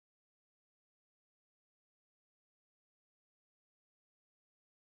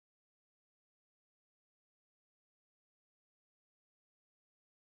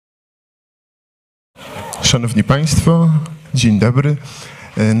Szanowni Państwo, dzień dobry.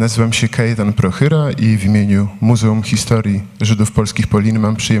 Nazywam się Kajetan Prochyra i w imieniu Muzeum Historii Żydów Polskich POLIN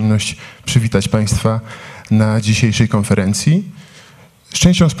mam przyjemność przywitać Państwa na dzisiejszej konferencji. Z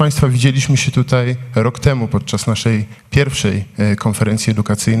częścią z Państwa widzieliśmy się tutaj rok temu podczas naszej pierwszej konferencji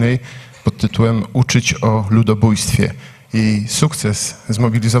edukacyjnej pod tytułem Uczyć o ludobójstwie. Jej sukces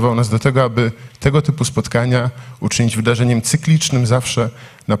zmobilizował nas do tego, aby tego typu spotkania uczynić wydarzeniem cyklicznym zawsze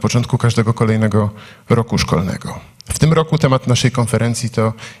na początku każdego kolejnego roku szkolnego. W tym roku temat naszej konferencji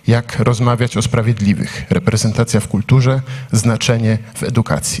to Jak rozmawiać o sprawiedliwych. Reprezentacja w kulturze, znaczenie w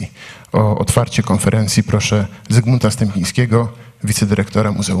edukacji. O otwarcie konferencji proszę Zygmunta Stępińskiego,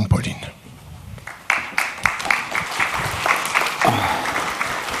 wicedyrektora Muzeum POLIN.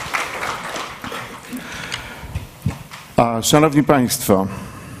 Szanowni Państwo,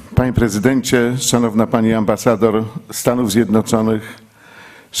 Panie Prezydencie, Szanowna Pani Ambasador Stanów Zjednoczonych,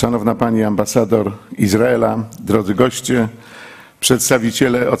 Szanowna Pani Ambasador Izraela, drodzy goście,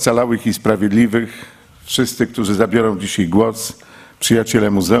 przedstawiciele ocalałych i sprawiedliwych, wszyscy, którzy zabiorą dzisiaj głos,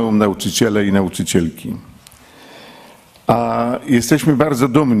 przyjaciele muzeum, nauczyciele i nauczycielki. Jesteśmy bardzo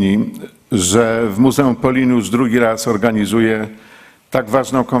dumni, że w Muzeum POLIN już drugi raz organizuje tak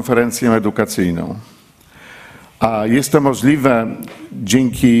ważną konferencję edukacyjną. Jest to możliwe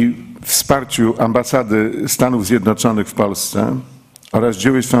dzięki wsparciu Ambasady Stanów Zjednoczonych w Polsce oraz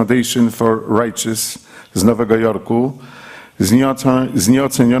Jewish Foundation for Righteous z Nowego Jorku z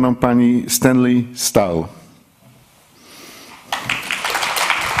nieocenioną pani Stanley Stahl.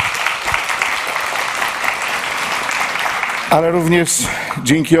 Ale również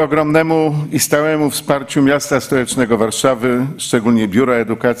dzięki ogromnemu i stałemu wsparciu miasta stołecznego Warszawy, szczególnie Biura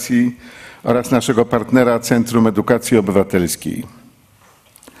Edukacji oraz naszego partnera Centrum Edukacji Obywatelskiej.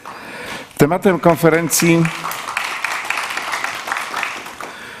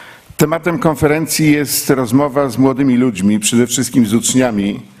 Tematem konferencji jest rozmowa z młodymi ludźmi, przede wszystkim z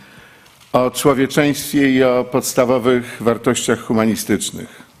uczniami, o człowieczeństwie i o podstawowych wartościach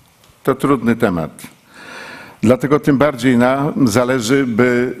humanistycznych. To trudny temat. Dlatego tym bardziej nam zależy,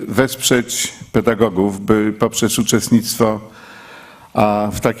 by wesprzeć pedagogów, by poprzez uczestnictwo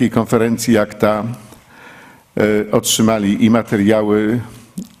w takiej konferencji jak ta otrzymali i materiały,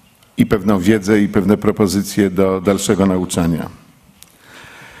 i pewną wiedzę, i pewne propozycje do dalszego nauczania.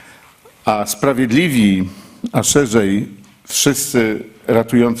 A sprawiedliwi, a szerzej wszyscy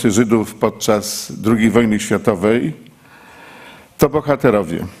ratujący Żydów podczas II wojny światowej, to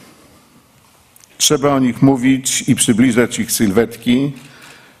bohaterowie. Trzeba o nich mówić i przybliżać ich sylwetki,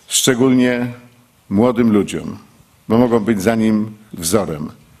 szczególnie młodym ludziom, bo mogą być za nim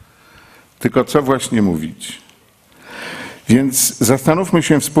wzorem. Tylko co właśnie mówić? Więc zastanówmy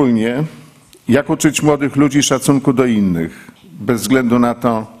się wspólnie, jak uczyć młodych ludzi szacunku do innych, bez względu na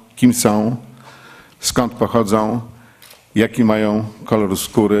to, kim są, skąd pochodzą, jaki mają kolor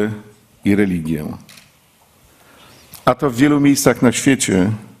skóry i religię. A to w wielu miejscach na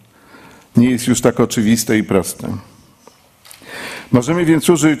świecie nie jest już tak oczywiste i proste. Możemy więc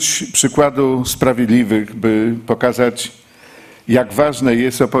użyć przykładu Sprawiedliwych, by pokazać, jak ważne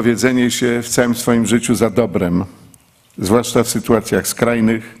jest opowiedzenie się w całym swoim życiu za dobrem, zwłaszcza w sytuacjach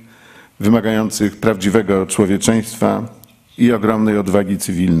skrajnych, wymagających prawdziwego człowieczeństwa i ogromnej odwagi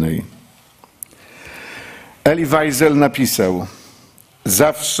cywilnej. Elie Wiesel napisał: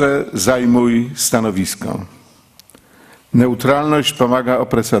 zawsze zajmuj stanowisko. Neutralność pomaga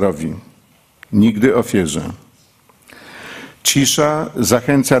opresorowi, nigdy ofierze. Cisza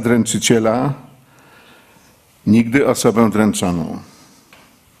zachęca dręczyciela, nigdy osobę dręczoną.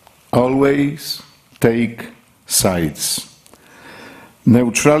 Always take sides.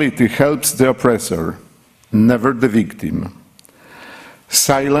 Neutrality helps the oppressor, never the victim.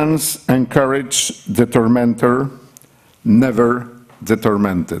 Silence encourages the tormentor, never the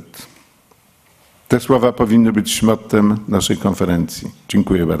tormented. Te słowa powinny być mottem naszej konferencji.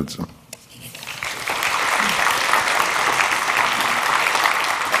 Dziękuję bardzo.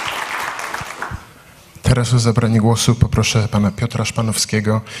 Teraz o zabranie głosu poproszę pana Piotra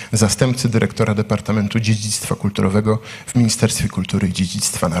Szpanowskiego, zastępcy dyrektora Departamentu Dziedzictwa Kulturowego w Ministerstwie Kultury i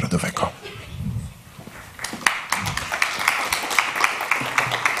Dziedzictwa Narodowego.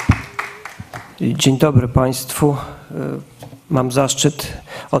 Dzień dobry Państwu. Mam zaszczyt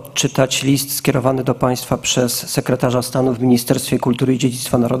odczytać list skierowany do Państwa przez sekretarza stanu w Ministerstwie Kultury i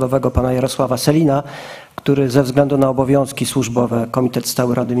Dziedzictwa Narodowego, pana Jarosława Sellina, który ze względu na obowiązki służbowe Komitet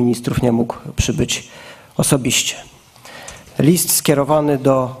Stały Rady Ministrów nie mógł przybyć osobiście. List skierowany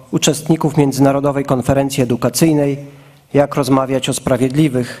do uczestników Międzynarodowej Konferencji Edukacyjnej Jak rozmawiać o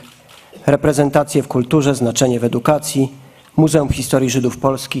sprawiedliwych. Reprezentacje w kulturze, znaczenie w edukacji. Muzeum Historii Żydów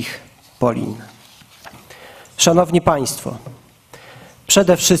Polskich, POLIN. Szanowni Państwo,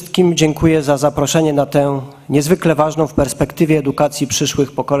 przede wszystkim dziękuję za zaproszenie na tę niezwykle ważną w perspektywie edukacji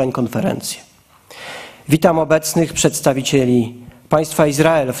przyszłych pokoleń konferencję. Witam obecnych przedstawicieli państwa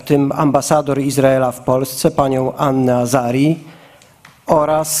Izrael, w tym ambasador Izraela w Polsce, panią Annę Azari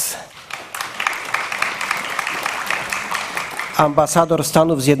oraz ambasador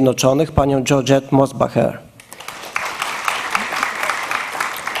Stanów Zjednoczonych, panią Georgette Mosbacher,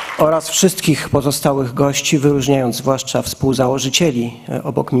 oraz wszystkich pozostałych gości, wyróżniając zwłaszcza współzałożycieli,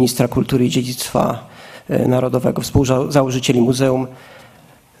 obok ministra kultury i dziedzictwa narodowego, współzałożycieli muzeum,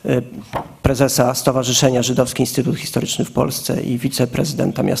 prezesa Stowarzyszenia Żydowski Instytut Historyczny w Polsce i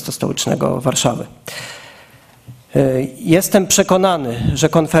wiceprezydenta miasta stołecznego Warszawy. Jestem przekonany, że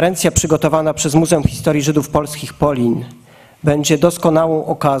konferencja przygotowana przez Muzeum Historii Żydów Polskich POLIN będzie doskonałą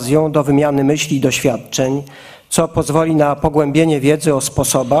okazją do wymiany myśli i doświadczeń, co pozwoli na pogłębienie wiedzy o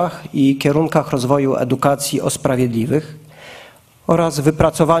sposobach i kierunkach rozwoju edukacji o Sprawiedliwych oraz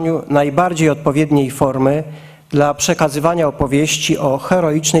wypracowaniu najbardziej odpowiedniej formy dla przekazywania opowieści o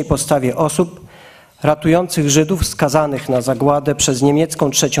heroicznej postawie osób ratujących Żydów skazanych na zagładę przez niemiecką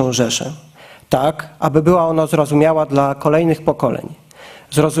III Rzeszę, tak aby była ona zrozumiała dla kolejnych pokoleń.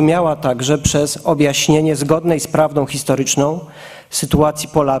 Zrozumiała także przez objaśnienie zgodnej z prawdą historyczną sytuacji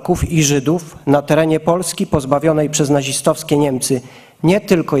Polaków i Żydów na terenie Polski pozbawionej przez nazistowskie Niemcy nie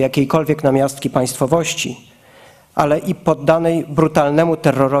tylko jakiejkolwiek namiastki państwowości, ale i poddanej brutalnemu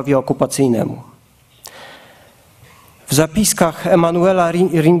terrorowi okupacyjnemu. W zapiskach Emanuela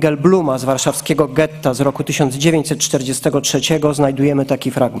Ringelbluma z warszawskiego getta z roku 1943 znajdujemy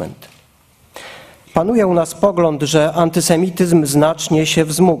taki fragment. Panuje u nas pogląd, że antysemityzm znacznie się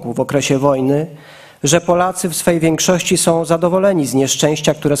wzmógł w okresie wojny, że Polacy w swej większości są zadowoleni z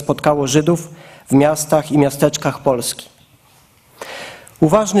nieszczęścia, które spotkało Żydów w miastach i miasteczkach Polski.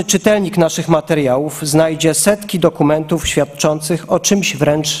 Uważny czytelnik naszych materiałów znajdzie setki dokumentów świadczących o czymś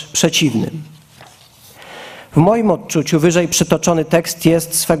wręcz przeciwnym. W moim odczuciu wyżej przytoczony tekst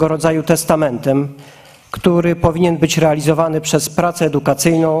jest swego rodzaju testamentem, który powinien być realizowany przez pracę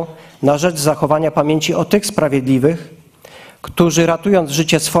edukacyjną na rzecz zachowania pamięci o tych sprawiedliwych, którzy ratując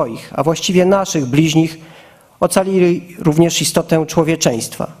życie swoich, a właściwie naszych bliźnich, ocalili również istotę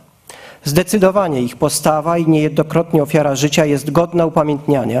człowieczeństwa. Zdecydowanie ich postawa i niejednokrotnie ofiara życia jest godna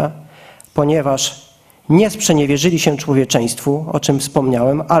upamiętniania, ponieważ nie sprzeniewierzyli się człowieczeństwu, o czym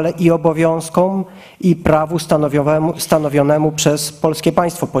wspomniałem, ale i obowiązkom i prawu stanowionemu przez polskie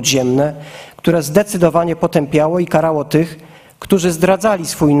państwo podziemne, które zdecydowanie potępiało i karało tych, którzy zdradzali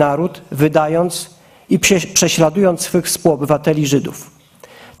swój naród, wydając i prześladując swych współobywateli Żydów.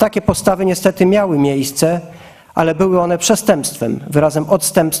 Takie postawy niestety miały miejsce, ale były one przestępstwem, wyrazem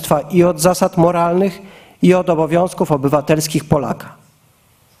odstępstwa i od zasad moralnych, i od obowiązków obywatelskich Polaka.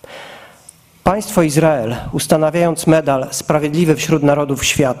 Państwo Izrael, ustanawiając medal Sprawiedliwy wśród Narodów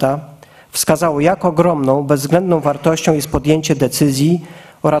Świata, wskazało, jak ogromną, bezwzględną wartością jest podjęcie decyzji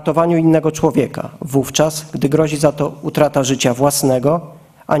o ratowaniu innego człowieka, wówczas, gdy grozi za to utrata życia własnego,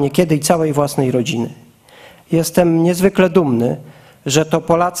 a niekiedy i całej własnej rodziny. Jestem niezwykle dumny, że to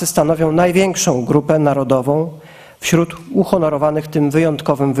Polacy stanowią największą grupę narodową wśród uhonorowanych tym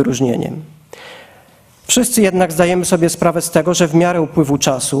wyjątkowym wyróżnieniem. Wszyscy jednak zdajemy sobie sprawę z tego, że w miarę upływu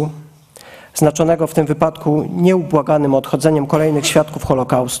czasu, znaczonego w tym wypadku nieubłaganym odchodzeniem kolejnych świadków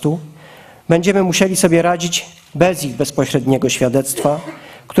Holokaustu, będziemy musieli sobie radzić bez ich bezpośredniego świadectwa,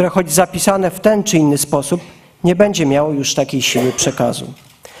 które choć zapisane w ten czy inny sposób, nie będzie miało już takiej siły przekazu.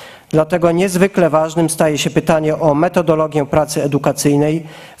 Dlatego niezwykle ważnym staje się pytanie o metodologię pracy edukacyjnej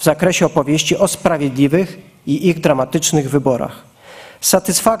w zakresie opowieści o sprawiedliwych i ich dramatycznych wyborach. Z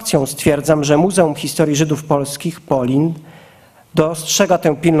satysfakcją stwierdzam, że Muzeum Historii Żydów Polskich POLIN dostrzega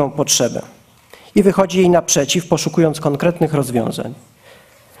tę pilną potrzebę i wychodzi jej naprzeciw, poszukując konkretnych rozwiązań.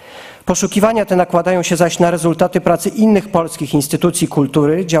 Poszukiwania te nakładają się zaś na rezultaty pracy innych polskich instytucji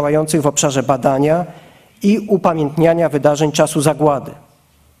kultury działających w obszarze badania i upamiętniania wydarzeń czasu zagłady.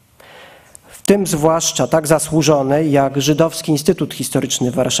 W tym zwłaszcza tak zasłużonej jak Żydowski Instytut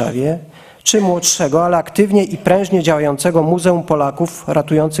Historyczny w Warszawie, czy młodszego, ale aktywnie i prężnie działającego Muzeum Polaków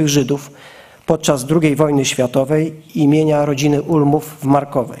Ratujących Żydów podczas II wojny światowej imienia rodziny Ulmów w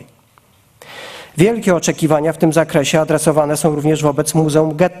Markowej. Wielkie oczekiwania w tym zakresie adresowane są również wobec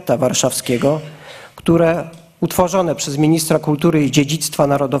Muzeum Getta Warszawskiego, które utworzone przez ministra kultury i dziedzictwa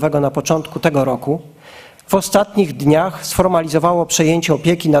narodowego na początku tego roku w ostatnich dniach sformalizowało przejęcie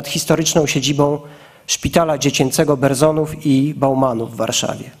opieki nad historyczną siedzibą Szpitala Dziecięcego Berzonów i Baumanów w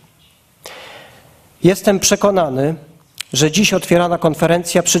Warszawie. Jestem przekonany, że dziś otwierana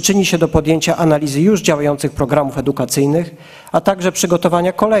konferencja przyczyni się do podjęcia analizy już działających programów edukacyjnych, a także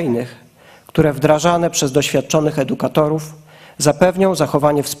przygotowania kolejnych, które wdrażane przez doświadczonych edukatorów zapewnią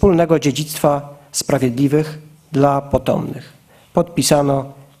zachowanie wspólnego dziedzictwa sprawiedliwych dla potomnych.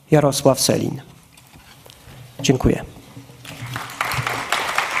 Podpisano Jarosław Selin. Dziękuję.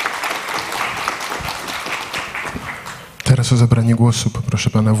 Teraz o zabranie głosu poproszę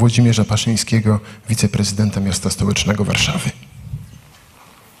pana Włodzimierza Paszyńskiego, wiceprezydenta Miasta Stołecznego Warszawy.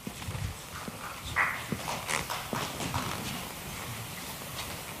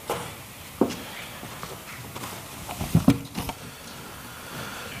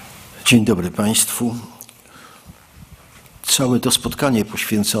 Dzień dobry Państwu. Całe to spotkanie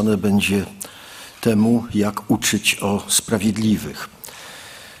poświęcone będzie temu, jak uczyć o sprawiedliwych.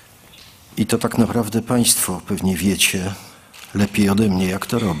 I to tak naprawdę Państwo pewnie wiecie lepiej ode mnie, jak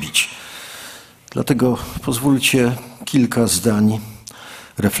to robić. Dlatego pozwólcie kilka zdań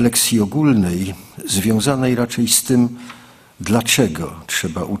refleksji ogólnej, związanej raczej z tym, dlaczego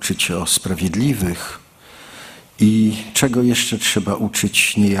trzeba uczyć o sprawiedliwych i czego jeszcze trzeba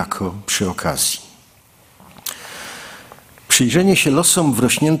uczyć niejako przy okazji. Przyjrzenie się losom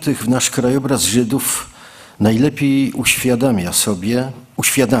wrośniętych w nasz krajobraz Żydów najlepiej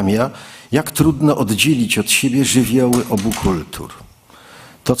uświadamia, jak trudno oddzielić od siebie żywioły obu kultur.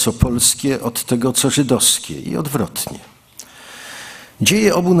 To, co polskie, od tego, co żydowskie i odwrotnie.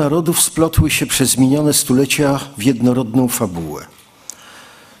 Dzieje obu narodów splotły się przez minione stulecia w jednorodną fabułę.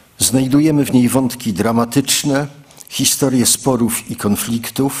 Znajdujemy w niej wątki dramatyczne, historie sporów i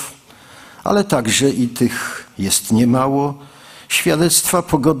konfliktów, ale także, i tych jest niemało, świadectwa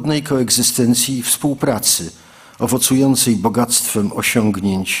pogodnej koegzystencji i współpracy, owocującej bogactwem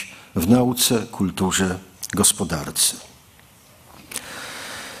osiągnięć w nauce, kulturze, gospodarce.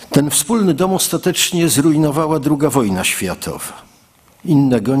 Ten wspólny dom ostatecznie zrujnowała II wojna światowa.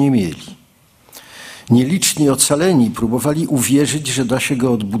 Innego nie mieli. Nieliczni ocaleni próbowali uwierzyć, że da się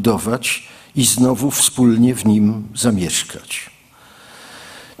go odbudować i znowu wspólnie w nim zamieszkać.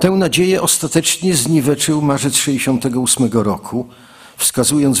 Tę nadzieję ostatecznie zniweczył marzec 1968 roku,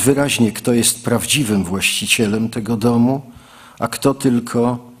 wskazując wyraźnie, kto jest prawdziwym właścicielem tego domu, a kto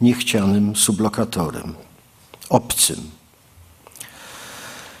tylko niechcianym sublokatorem, obcym.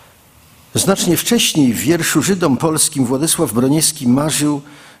 Znacznie wcześniej w wierszu Żydom polskim Władysław Broniewski marzył,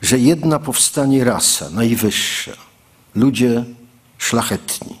 że jedna powstanie rasa, najwyższa, ludzie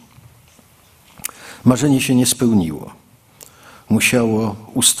szlachetni. Marzenie się nie spełniło. Musiało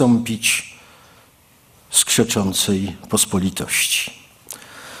ustąpić skrzeczącej pospolitości.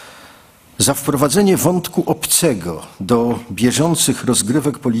 Za wprowadzenie wątku obcego do bieżących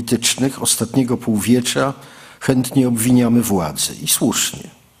rozgrywek politycznych ostatniego półwiecza chętnie obwiniamy władzę i słusznie.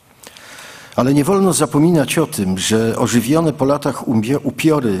 Ale nie wolno zapominać o tym, że ożywione po latach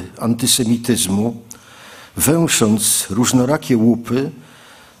upiory antysemityzmu, węsząc różnorakie łupy,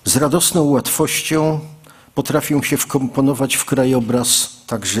 z radosną łatwością potrafią się wkomponować w krajobraz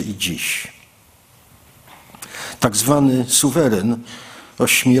także i dziś. Tak zwany suweren,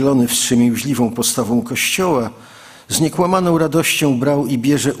 ośmielony wstrzemięźliwą postawą Kościoła, z niekłamaną radością brał i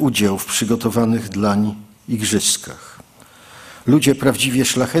bierze udział w przygotowanych dlań igrzyskach. Ludzie prawdziwie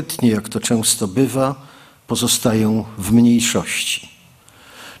szlachetni, jak to często bywa, pozostają w mniejszości.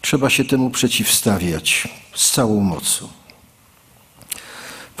 Trzeba się temu przeciwstawiać z całą mocą.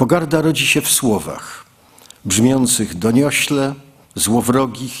 Pogarda rodzi się w słowach, brzmiących doniośle,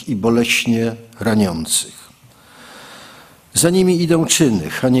 złowrogich i boleśnie raniących. Za nimi idą czyny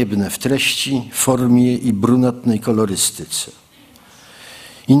haniebne w treści, formie i brunatnej kolorystyce.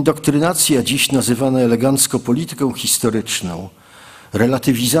 Indoktrynacja, dziś nazywana elegancko polityką historyczną,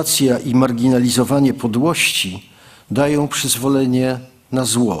 relatywizacja i marginalizowanie podłości dają przyzwolenie na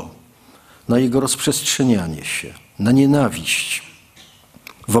zło, na jego rozprzestrzenianie się, na nienawiść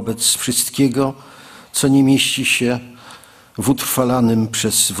wobec wszystkiego, co nie mieści się w utrwalanym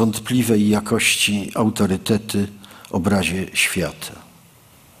przez wątpliwej jakości autorytety obrazie świata.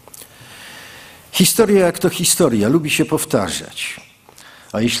 Historia jak to historia, lubi się powtarzać.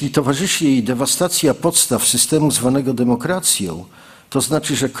 A jeśli towarzyszy jej dewastacja podstaw systemu zwanego demokracją, to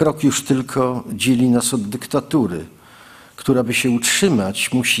znaczy, że krok już tylko dzieli nas od dyktatury, która by się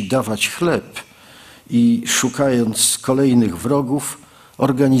utrzymać, musi dawać chleb i szukając kolejnych wrogów,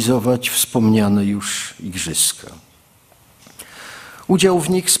 organizować wspomniane już igrzyska. Udział w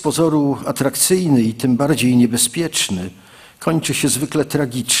nich z pozoru atrakcyjny i tym bardziej niebezpieczny kończy się zwykle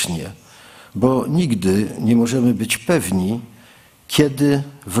tragicznie, bo nigdy nie możemy być pewni, kiedy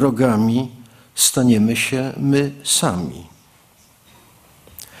wrogami staniemy się my sami.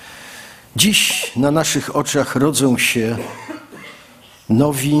 Dziś na naszych oczach rodzą się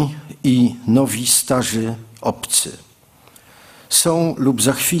nowi i nowi starzy obcy. są lub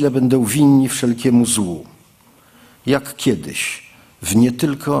za chwilę będą winni wszelkiemu złu, jak kiedyś w nie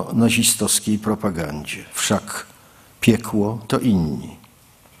tylko nazistowskiej propagandzie. Wszak piekło to inni.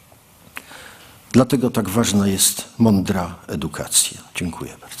 Dlatego tak ważna jest mądra edukacja.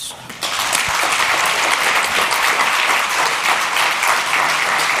 Dziękuję bardzo.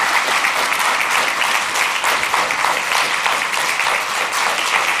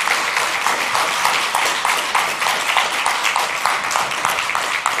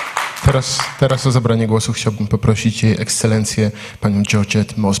 Teraz o zabranie głosu chciałbym poprosić Jej Ekscelencję panią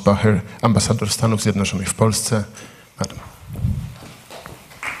Georgette Mosbacher, ambasador Stanów Zjednoczonych w Polsce. Madam.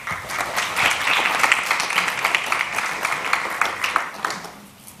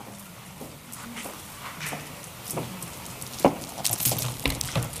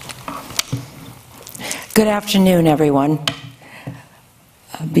 Good afternoon, everyone.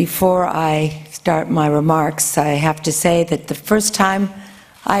 Before I start my remarks, I have to say that the first time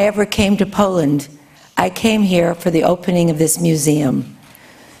I ever came to Poland, I came here for the opening of this museum.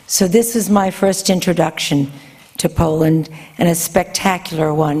 So this is my first introduction to Poland, and a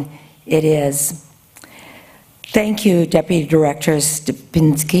spectacular one it is. Thank you, Deputy Director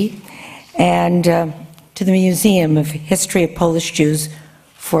Stępiński, and to the Museum of History of Polish Jews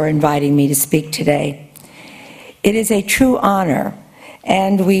for inviting me to speak today. It is a true honor,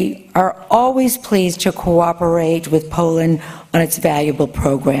 and we are always pleased to cooperate with Poland on its valuable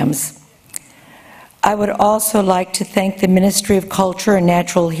programs. I would also like to thank the Ministry of Culture and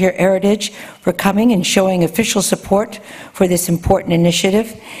Natural Heritage for coming and showing official support for this important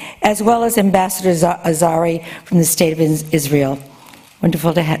initiative, as well as Ambassador Azari from the State of Israel.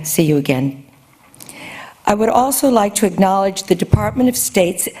 Wonderful to see you again. I would also like to acknowledge the Department of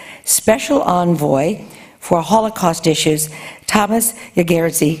State's Special Envoy for Holocaust issues, Thomas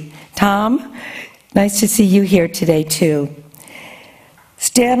Jagerzi. Tom, nice to see you here today too.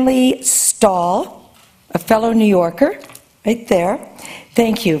 Stanley Stahl, a fellow New Yorker, right there.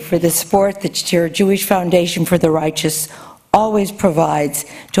 Thank you for the support that your Jewish Foundation for the Righteous always provides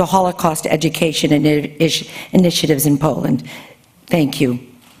to Holocaust education and initiatives in Poland. Thank you.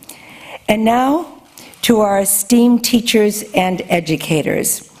 And now to our esteemed teachers and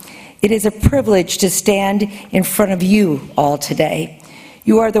educators. It is a privilege to stand in front of you all today.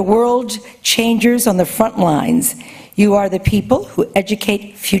 You are the world changers on the front lines. You are the people who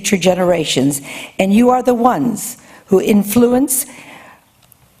educate future generations, and you are the ones who influence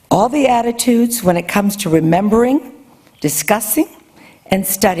all the attitudes when it comes to remembering, discussing, and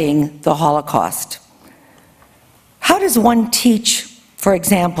studying the Holocaust. How does one teach, for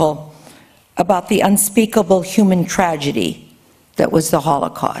example, about the unspeakable human tragedy that was the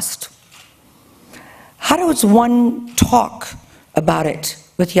Holocaust? How does one talk about it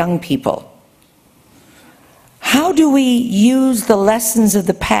with young people? How do we use the lessons of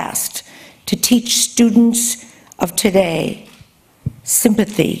the past to teach students of today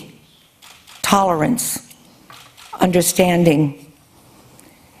sympathy, tolerance, understanding?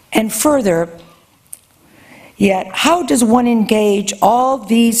 And further, yet, how does one engage all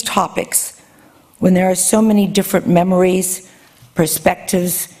these topics when there are so many different memories,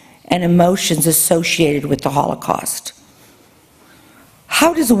 perspectives, and emotions associated with the Holocaust?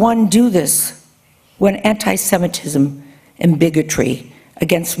 How does one do this when anti-Semitism and bigotry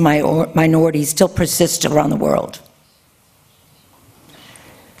against minorities still persist around the world?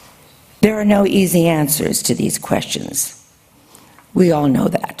 There are no easy answers to these questions. We all know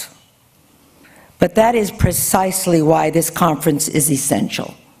that. But that is precisely why this conference is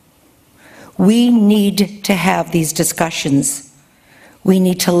essential. We need to have these discussions. We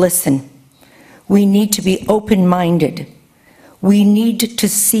need to listen. We need to be open-minded. We need to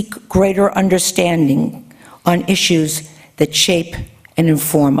seek greater understanding on issues that shape and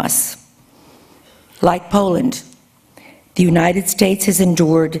inform us. Like Poland, the United States has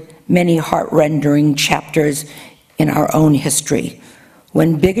endured many heart-rending chapters in our own history,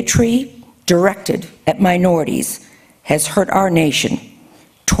 when bigotry directed at minorities has hurt our nation,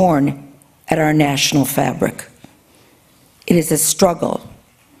 torn at our national fabric. It is a struggle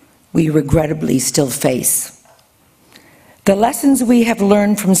we regrettably still face. The lessons we have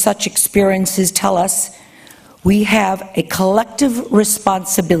learned from such experiences tell us we have a collective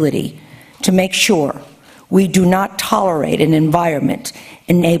responsibility to make sure we do not tolerate an environment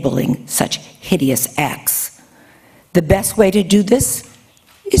enabling such hideous acts. The best way to do this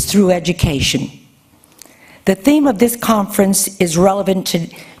is through education. The theme of this conference is relevant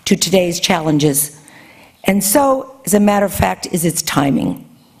to today's challenges, and so, as a matter of fact, is its timing.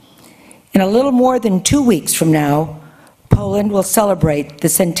 In a little more than 2 weeks from now, Poland will celebrate the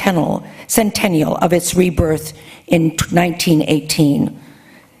centennial of its rebirth in 1918.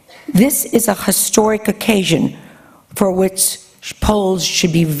 This is a historic occasion for which Poles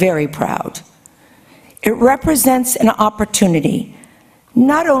should be very proud. It represents an opportunity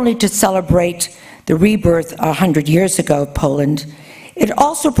not only to celebrate the rebirth 100 years ago of Poland, it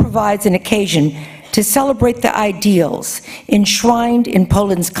also provides an occasion to celebrate the ideals enshrined in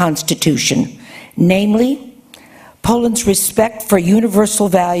Poland's constitution, namely, Poland's respect for universal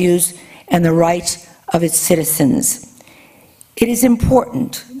values and the rights of its citizens. It is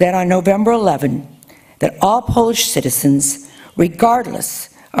important that on November 11, that all Polish citizens, regardless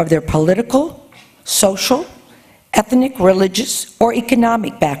of their political, social, ethnic, religious, or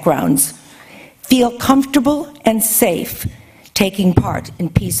economic backgrounds, feel comfortable and safe taking part in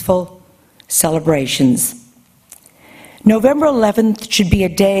peaceful celebrations. November 11th should be a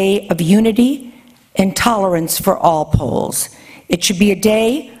day of unity and tolerance for all Poles. It should be a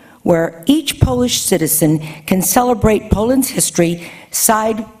day where each Polish citizen can celebrate Poland's history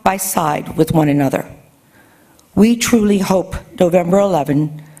side by side with one another. We truly hope November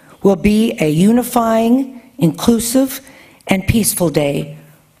 11 will be a unifying, inclusive, and peaceful day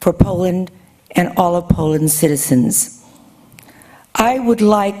for Poland and all of Poland's citizens. I would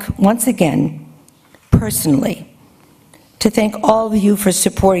like, once again, personally, to thank all of you for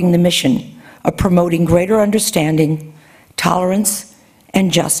supporting the mission of promoting greater understanding, tolerance,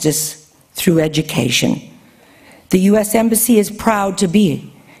 and justice through education. The U.S. Embassy is proud to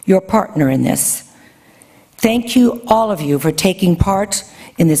be your partner in this. Thank you, all of you, for taking part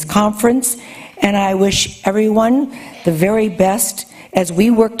in this conference, and I wish everyone the very best as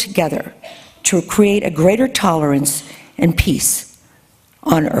we work together to create a greater tolerance and peace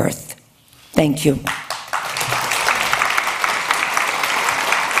on earth. Thank you.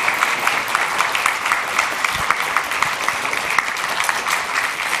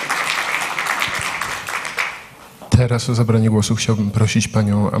 Teraz o zabranie głosu chciałbym prosić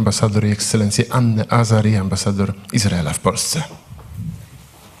panią ambasador i ekscelencję Annę Azari, ambasador Izraela w Polsce.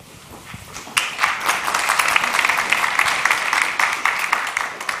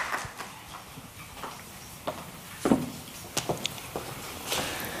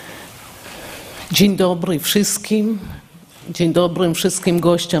 Dzień dobry wszystkim. Dzień dobry wszystkim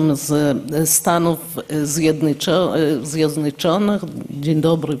gościom z Stanów Zjednoczonych. Dzień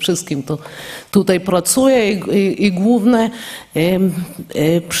dobry wszystkim, kto tutaj pracuje i głównie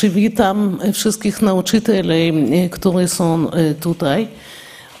przywitam wszystkich nauczycieli, którzy są tutaj.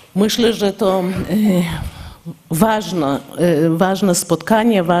 Myślę, że to ważne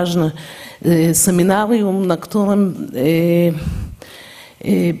spotkanie, ważne seminarium, na którym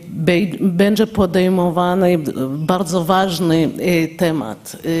będzie podejmowany bardzo ważny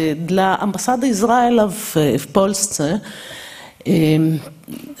temat. Dla ambasady Izraela w Polsce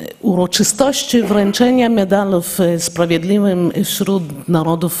uroczystości wręczenia medalów Sprawiedliwym wśród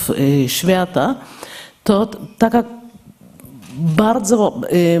Narodów Świata to taka bardzo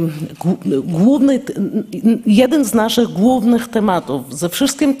główny, jeden z naszych głównych tematów. Ze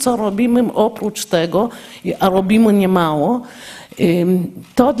wszystkim, co robimy oprócz tego, a robimy niemało,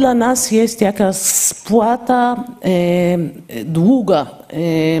 to dla nas jest jakaś spłata długa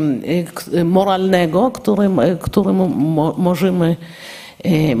moralnego, który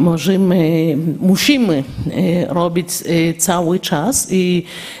musimy robić cały czas i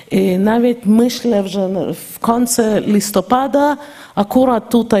nawet myślę, że w końcu listopada akurat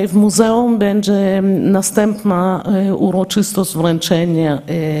tutaj w muzeum będzie następna uroczystość wręczenia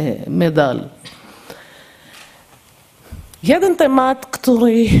medalu. Jeden temat,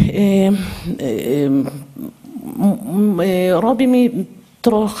 który robi mi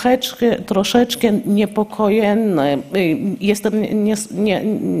troszeczkę niepokojony, jestem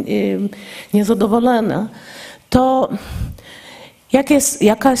niezadowolona, to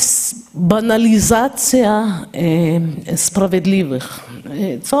jakaś banalizacja sprawiedliwych.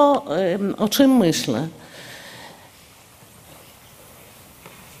 O czym myślę?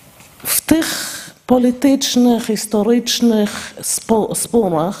 W tych politycznych, historycznych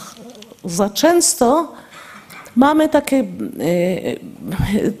sporach za często mamy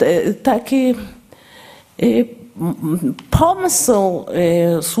taki pomysł,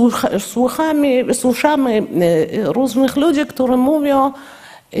 słuchamy różnych ludzi, którzy mówią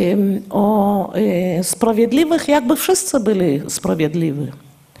o sprawiedliwych, jakby wszyscy byli sprawiedliwi.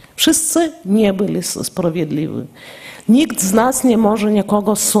 Wszyscy nie byli sprawiedliwi. Nikt z nas nie może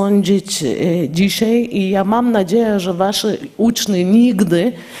nikogo sądzić dzisiaj i ja mam nadzieję, że wasi uczniowie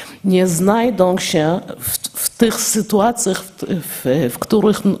nigdy nie znajdą się w tych sytuacjach, w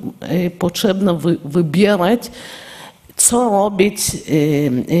których potrzebno wybierać, co robić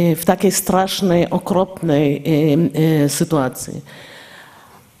w takiej strasznej, okropnej sytuacji.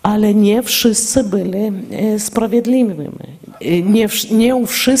 Ale nie wszyscy byli sprawiedliwymi. Nie u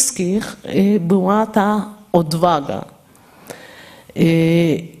wszystkich była ta odwaga.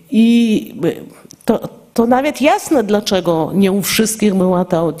 I to nawet jasne, dlaczego nie u wszystkich była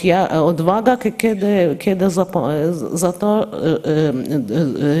ta odwaga, kiedy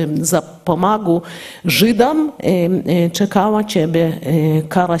za pomagу Żydom czekała ciebie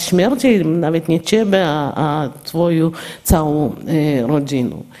kara śmierci, nawet nie ciebie, a twoją całą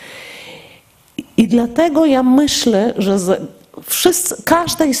rodzinę. I dlatego ja myślę, że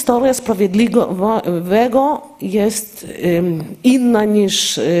każda historia Sprawiedliwego jest inna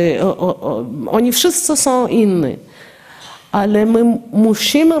niż... Oni wszyscy są inni. Ale my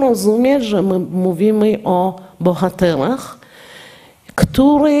musimy rozumieć, że my mówimy o bohaterach,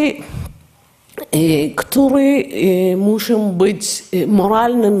 którzy muszą być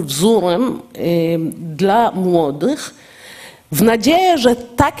moralnym wzorem dla młodych, w nadziei, że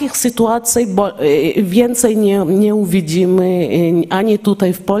takich sytuacji więcej nie uwidzimy ani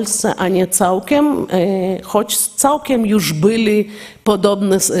tutaj w Polsce, ani całkiem, choć całkiem już były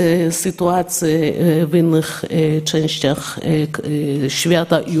podobne sytuacje w innych częściach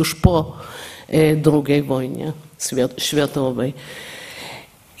świata już po II wojnie światowej.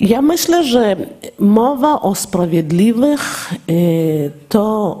 Ja myślę, że mowa o sprawiedliwych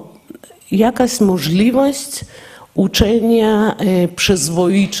to jakaś możliwość uczenia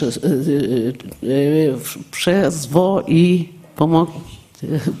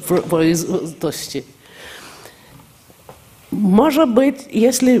przyzwoitości. Może być,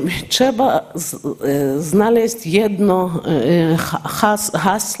 jeśli trzeba znaleźć jedno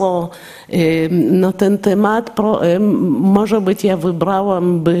hasło na ten temat, może być ja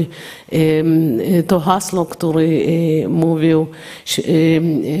wybrałam to hasło, które mówił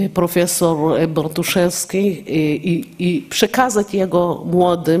profesor Bartuszewski i przekazać jego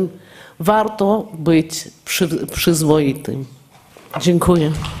młodym, warto być przyzwoitym.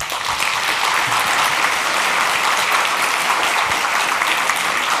 Dziękuję.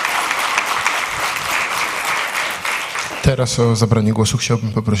 Teraz o zabranie głosu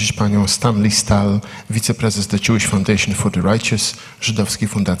chciałbym poprosić panią Stanley Stahl, wiceprezes The Jewish Foundation for the Righteous, Żydowskiej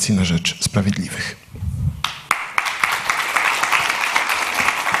Fundacji na Rzecz Sprawiedliwych.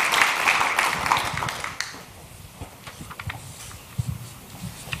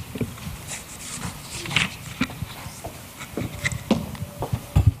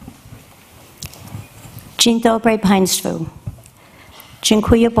 Dzień dobry Państwu.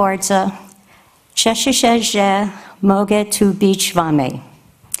 Dziękuję bardzo. Cieszę się, że mogę tu być z wami.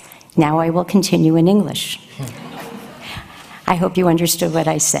 Now I will continue in English. I hope you understood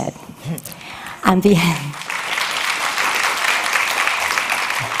what I said.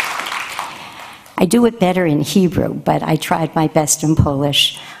 I do it better in Hebrew, but I tried my best in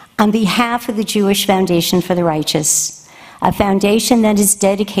Polish. On behalf of the Jewish Foundation for the Righteous, a foundation that is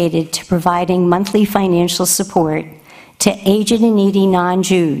dedicated to providing monthly financial support to aged and needy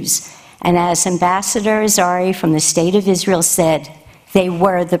non-Jews, and as Ambassador Azari from the State of Israel said, they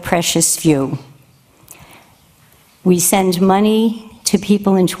were the precious few. We send money to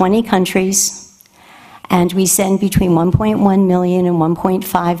people in 20 countries, and we send between $1.1 million and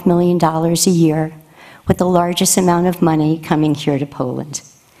 $1.5 million a year, with the largest amount of money coming here to Poland.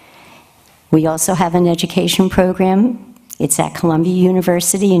 We also have an education program. It's at Columbia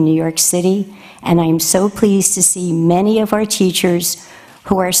University in New York City, and I'm so pleased to see many of our teachers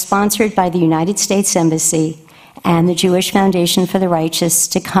who are sponsored by the United States Embassy and the Jewish Foundation for the Righteous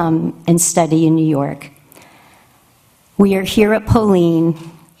to come and study in New York. We are here at POLIN,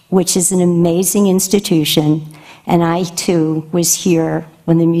 which is an amazing institution, and I too was here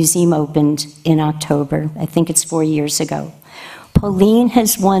when the museum opened in October. I think it's 4 years ago. POLIN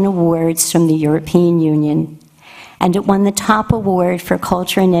has won awards from the European Union, and it won the top award for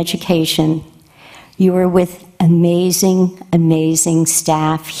culture and education. You are with amazing, amazing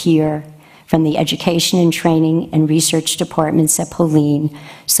staff here from the education and training and research departments at POLIN.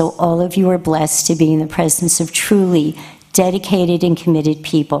 So all of you are blessed to be in the presence of truly dedicated and committed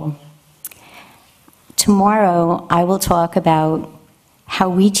people. Tomorrow, I will talk about how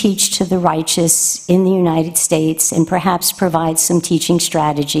we teach to the righteous in the United States and perhaps provide some teaching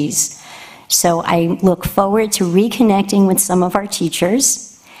strategies. So I look forward to reconnecting with some of our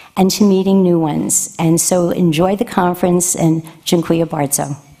teachers and to meeting new ones. And so enjoy the conference, and dziękuję bardzo.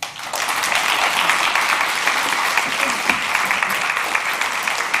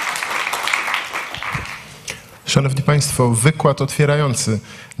 Szanowni Państwo, wykład otwierający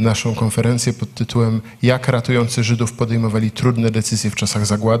naszą konferencję pod tytułem Jak ratujący Żydów podejmowali trudne decyzje w czasach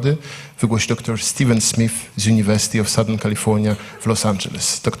zagłady wygłosi dr Stephen Smith z University of Southern California w Los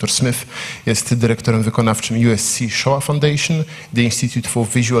Angeles. Dr Smith jest dyrektorem wykonawczym USC Shoah Foundation, The Institute for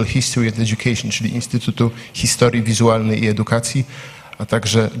Visual History and Education, czyli Instytutu Historii Wizualnej i Edukacji, a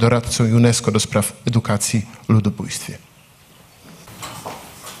także doradcą UNESCO do spraw edukacji o ludobójstwie.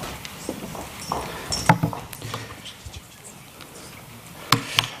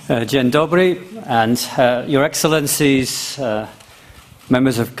 Dzień dobry, and Your Excellencies,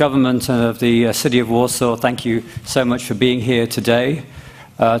 members of government and of the City of Warsaw, thank you so much for being here today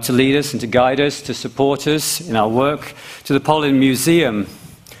to lead us and to guide us, to support us in our work. To the Polin Museum,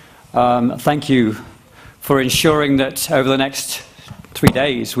 thank you for ensuring that over the next 3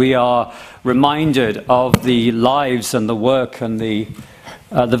 days we are reminded of the lives and the work and the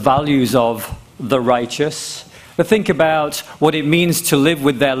values of the righteous. But think about what it means to live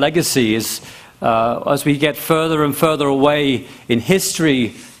with their legacies as we get further and further away in history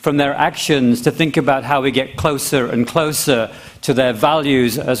from their actions, to think about how we get closer and closer to their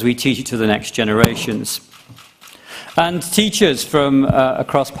values as we teach it to the next generations. And teachers from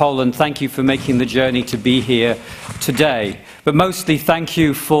across Poland, thank you for making the journey to be here today. But mostly thank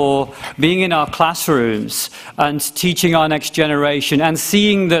you for being in our classrooms and teaching our next generation and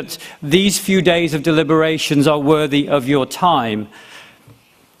seeing that these few days of deliberations are worthy of your time.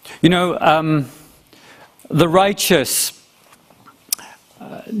 You know, the righteous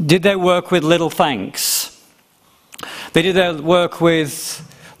did their work with little thanks. They did their work with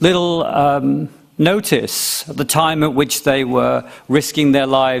little notice at the time at which they were risking their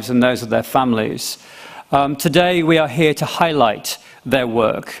lives and those of their families. Today we are here to highlight their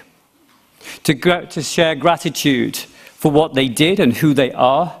work, to share gratitude for what they did and who they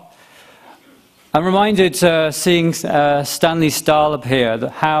are. I'm reminded seeing Stanley Stahl up here,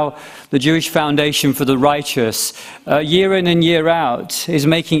 how the Jewish Foundation for the Righteous, year in and year out, is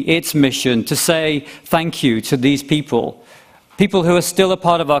making its mission to say thank you to these people. People who are still a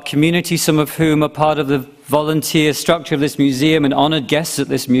part of our community, some of whom are part of the volunteer structure of this museum and honoured guests at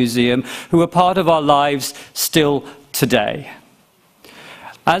this museum, who are part of our lives still today.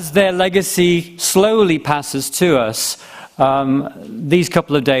 As their legacy slowly passes to us, these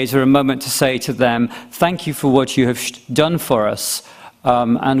couple of days are a moment to say to them, thank you for what you have done for us,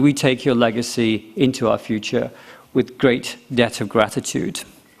 and we take your legacy into our future with great debt of gratitude.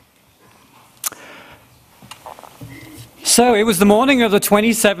 So it was the morning of the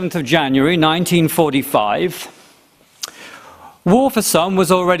 27th of January 1945. War for some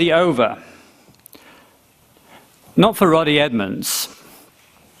was already over. Not for Roddy Edmonds.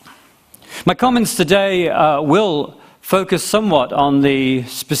 My comments today will focus somewhat on the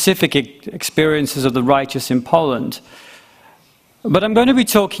specific experiences of the righteous in Poland. But I'm going to be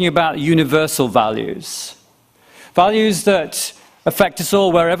talking about universal values. Values that affect us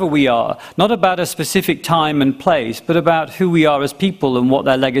all wherever we are, not about a specific time and place, but about who we are as people and what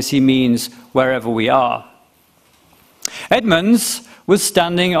their legacy means wherever we are. Edmonds was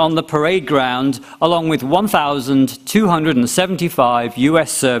standing on the parade ground along with 1,275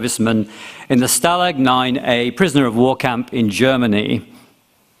 US servicemen in the Stalag 9A prisoner of war camp in Germany.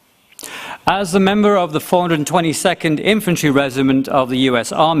 As a member of the 422nd Infantry Regiment of the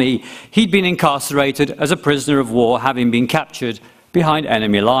US Army, he'd been incarcerated as a prisoner of war, having been captured behind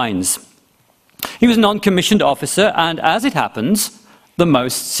enemy lines. He was a non-commissioned officer and, as it happens, the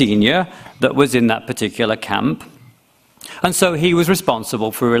most senior that was in that particular camp. And so he was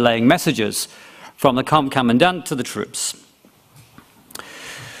responsible for relaying messages from the camp commandant to the troops.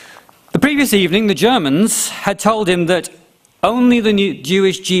 The previous evening, the Germans had told him that only the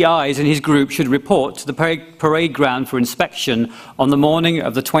Jewish GIs in his group should report to the parade ground for inspection on the morning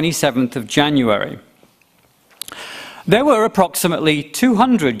of the 27th of January. There were approximately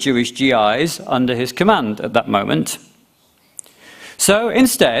 200 Jewish GIs under his command at that moment. So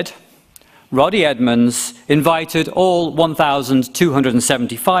instead, Roddy Edmonds invited all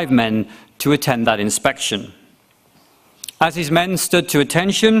 1,275 men to attend that inspection. As his men stood to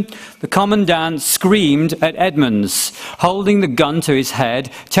attention, the commandant screamed at Edmonds, holding the gun to his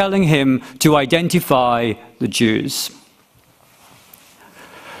head, telling him to identify the Jews.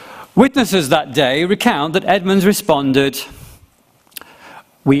 Witnesses that day recount that Edmonds responded,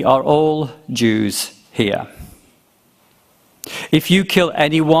 "We are all Jews here. If you kill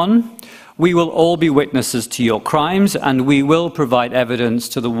anyone, we will all be witnesses to your crimes, and we will provide evidence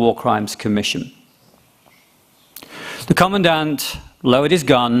to the War Crimes Commission." The commandant lowered his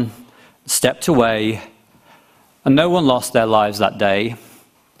gun, stepped away, and no one lost their lives that day,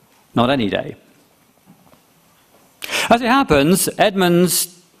 not any day. As it happens,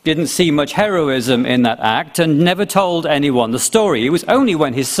 Edmunds didn't see much heroism in that act and never told anyone the story. It was only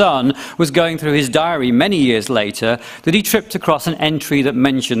when his son was going through his diary many years later that he tripped across an entry that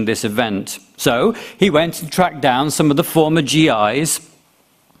mentioned this event. So he went and tracked down some of the former GIs,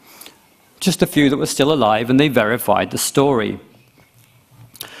 just a few that were still alive, and they verified the story.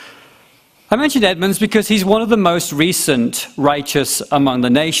 I mentioned Edmunds because he's one of the most recent righteous among the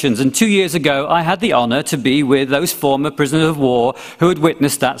nations, and 2 years ago I had the honor to be with those former prisoners of war who had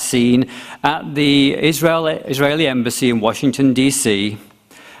witnessed that scene at the Israeli embassy in Washington, D.C.,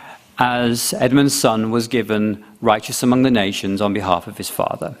 as Edmunds' son was given righteous among the nations on behalf of his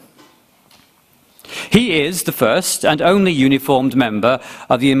father. He is the first and only uniformed member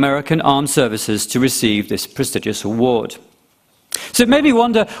of the American Armed Services to receive this prestigious award. So it made me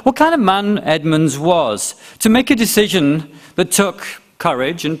wonder what kind of man Edmunds was to make a decision that took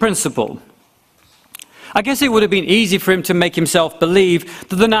courage and principle. I guess it would have been easy for him to make himself believe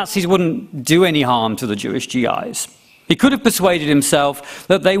that the Nazis wouldn't do any harm to the Jewish GIs. He could have persuaded himself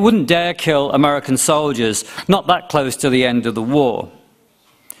that they wouldn't dare kill American soldiers not that close to the end of the war.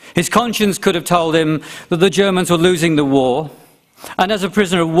 His conscience could have told him that the Germans were losing the war, and as a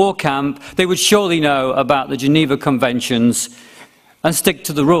prisoner of war camp, they would surely know about the Geneva Conventions and stick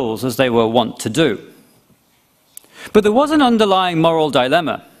to the rules as they were wont to do. But there was an underlying moral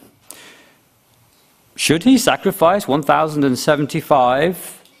dilemma. Should he sacrifice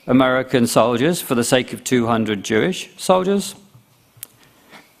 1,075 American soldiers for the sake of 200 Jewish soldiers?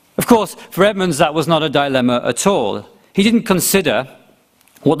 Of course, for Edmunds, that was not a dilemma at all. He didn't consider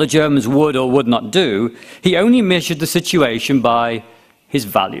what the Germans would or would not do. He only measured the situation by his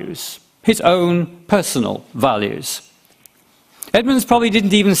values, his own personal values. Edmunds probably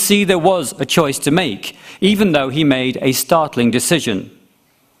didn't even see there was a choice to make, even though he made a startling decision.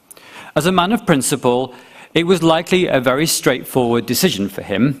 As a man of principle, it was likely a very straightforward decision for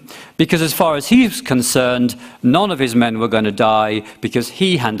him, because as far as he was concerned, none of his men were going to die because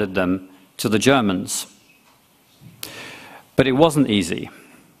he handed them to the Germans. But it wasn't easy.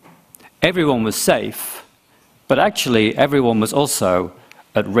 Everyone was safe, but actually everyone was also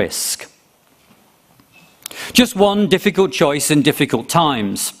at risk. Just one difficult choice in difficult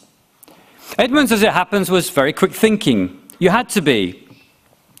times. Edmunds, as it happens, was very quick thinking. You had to be.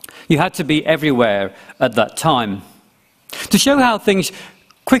 You had to be everywhere at that time. To show how things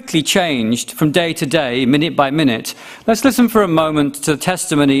quickly changed from day to day, minute by minute, let's listen for a moment to the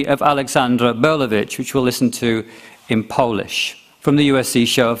testimony of Aleksandra Berlowicz, which we'll listen to in Polish, from the USC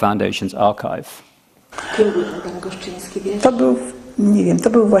Shoah Foundation's archive. To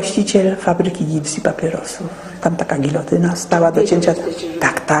był właściciel fabryki gips i papierosów. Tam taka gilotyna stała do cięcia.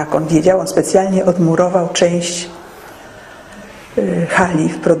 Tak, on wiedział, on specjalnie odmurował część hali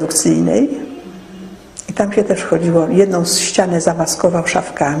produkcyjnej i tam się też chodziło. Jedną ścianę zamaskował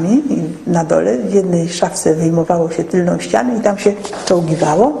szafkami i na dole w jednej szafce wyjmowało się tylną ścianę i tam się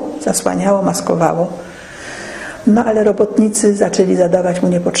czołgiwało, zasłaniało, maskowało. No ale robotnicy zaczęli zadawać mu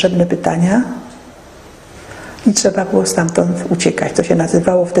niepotrzebne pytania i trzeba było stamtąd uciekać. To się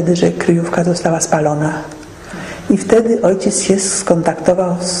nazywało wtedy, że kryjówka została spalona. I wtedy ojciec się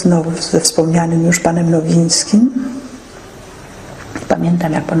skontaktował znowu ze wspomnianym już panem Nowińskim.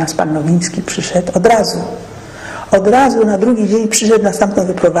 Pamiętam, jak po nas pan Nowiński przyszedł. Od razu na drugi dzień przyszedł, nas stamtąd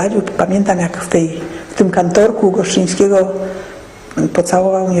wyprowadził. Pamiętam, jak w tym kantorku u Goszczyńskiego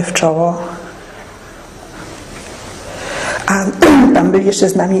pocałował mnie w czoło. A tam byli jeszcze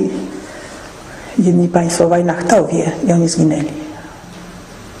z nami jedni państwo Wajnachtowie i oni zginęli.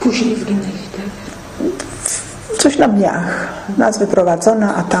 Później zginęli, tak? Coś na dniach. Nas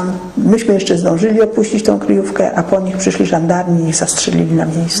wyprowadzono, a tam myśmy jeszcze zdążyli opuścić tą kryjówkę, a po nich przyszli żandarmi i ich zastrzelili na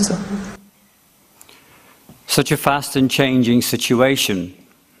miejscu. Such a fast and changing situation.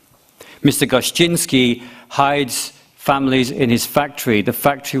 Mr. Gościński hides families in his factory. The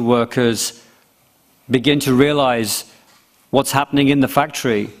factory workers begin to realize what's happening in the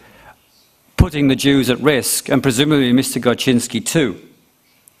factory, putting the Jews at risk, and presumably Mr. Gościński too.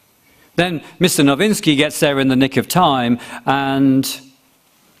 Then Mr. Nowiński gets there in the nick of time, and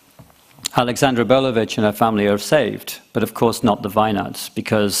Aleksandra Berlowicz and her family are saved, but of course not the Weinarts,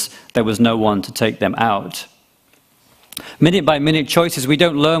 because there was no one to take them out. Minute by minute choices, we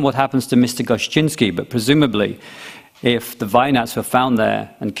don't learn what happens to Mr. Gościński, but presumably if the Weinarts were found there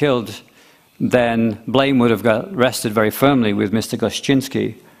and killed, then blame would have rested very firmly with Mr.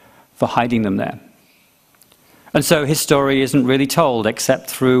 Gościński for hiding them there. And so his story isn't really told except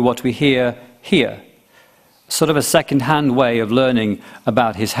through what we hear here, sort of a second-hand way of learning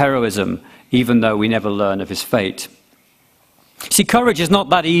about his heroism, even though we never learn of his fate. See, courage is not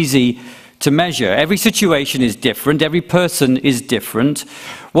that easy to measure. Every situation is different, every person is different.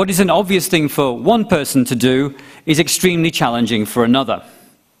 What is an obvious thing for one person to do is extremely challenging for another.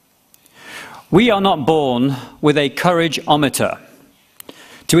 We are not born with a courageometer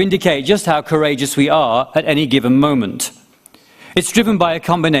to indicate just how courageous we are at any given moment. It's driven by a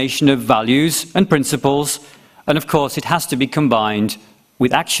combination of values and principles, and of course it has to be combined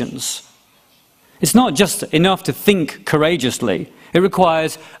with actions. It's not just enough to think courageously. It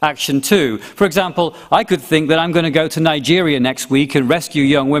requires action too. For example, I could think that I'm going to go to Nigeria next week and rescue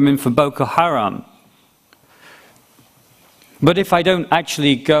young women from Boko Haram. But if I don't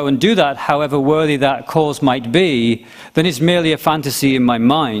actually go and do that, however worthy that cause might be, then it's merely a fantasy in my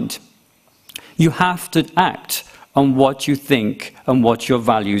mind. You have to act on what you think and what your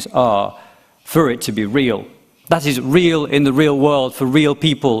values are for it to be real. That is real in the real world for real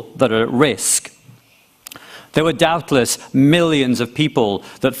people that are at risk. There were doubtless millions of people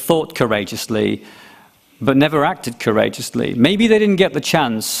that thought courageously, but never acted courageously. Maybe they didn't get the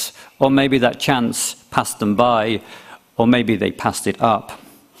chance, or maybe that chance passed them by, or maybe they passed it up.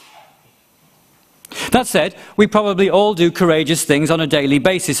 That said, we probably all do courageous things on a daily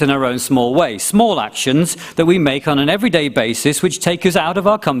basis in our own small way. Small actions that we make on an everyday basis which take us out of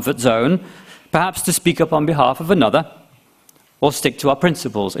our comfort zone, perhaps to speak up on behalf of another, or stick to our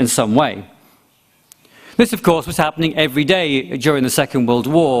principles in some way. This, of course, was happening every day during the Second World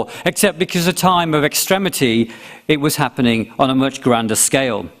War, except because at a time of extremity, it was happening on a much grander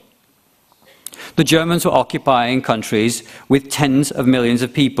scale. The Germans were occupying countries with tens of millions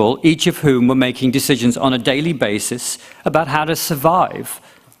of people, each of whom were making decisions on a daily basis about how to survive.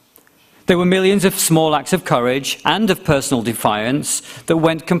 There were millions of small acts of courage and of personal defiance that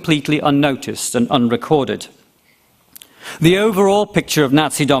went completely unnoticed and unrecorded. The overall picture of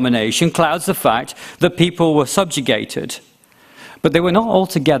Nazi domination clouds the fact that people were subjugated, but they were not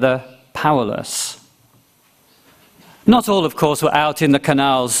altogether powerless. Not all, of course, were out in the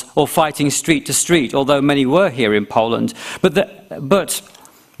canals or fighting street to street, although many were here in Poland. But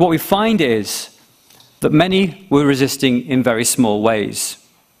what we find is that many were resisting in very small ways.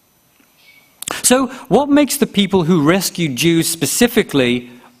 So what makes the people who rescued Jews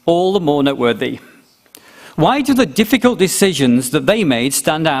specifically all the more noteworthy? Why do the difficult decisions that they made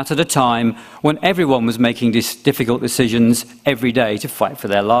stand out at a time when everyone was making these difficult decisions every day to fight for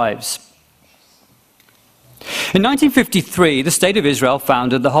their lives? In 1953, the State of Israel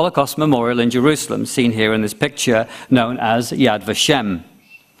founded the Holocaust Memorial in Jerusalem, seen here in this picture, known as Yad Vashem.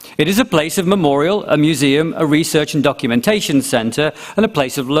 It is a place of memorial, a museum, a research and documentation center, and a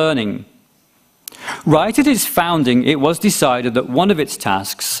place of learning. Right at its founding, it was decided that one of its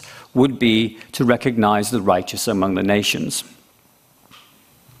tasks would be to recognize the righteous among the nations.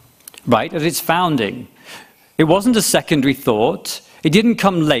 Right at its founding. It wasn't a secondary thought. It didn't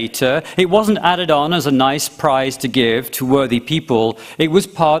come later. It wasn't added on as a nice prize to give to worthy people. It was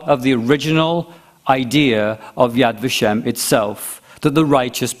part of the original idea of Yad Vashem itself, that the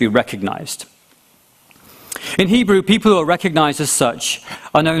righteous be recognized. In Hebrew, people who are recognized as such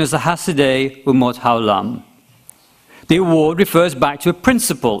are known as the Hasidei Umot Haolam. The award refers back to a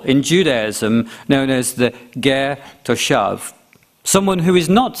principle in Judaism known as the Ger Toshav, someone who is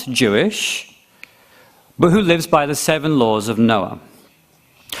not Jewish, but who lives by the 7 laws of Noah.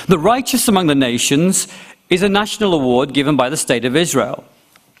 The righteous among the nations is a national award given by the State of Israel.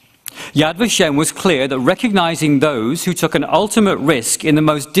 Yad Vashem was clear that recognizing those who took an ultimate risk in the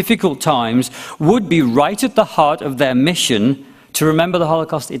most difficult times would be right at the heart of their mission to remember the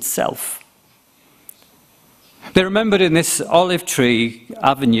Holocaust itself. They're remembered in this olive tree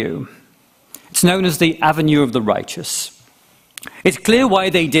avenue. It's known as the Avenue of the Righteous. It's clear why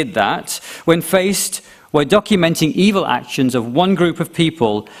they did that when documenting evil actions of one group of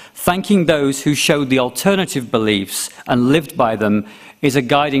people, thanking those who showed the alternative beliefs and lived by them is a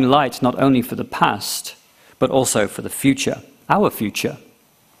guiding light not only for the past, but also for the future, our future.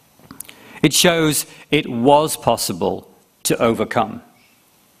 It shows it was possible to overcome.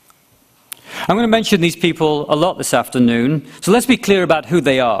 I'm going to mention these people a lot this afternoon, so let's be clear about who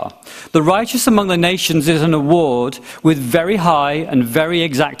they are. The Righteous Among the Nations is an award with very high and very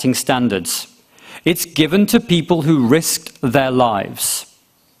exacting standards. It's given to people who risked their lives.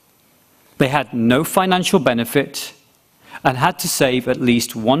 They had no financial benefit and had to save at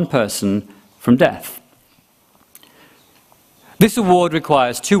least one person from death. This award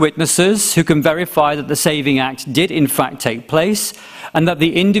requires 2 witnesses who can verify that the saving act did in fact take place and that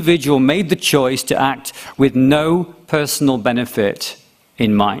the individual made the choice to act with no personal benefit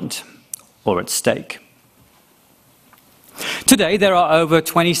in mind or at stake. Today, there are over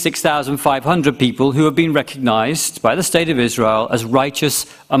 26,500 people who have been recognized by the State of Israel as righteous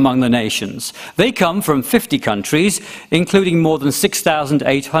among the nations. They come from 50 countries, including more than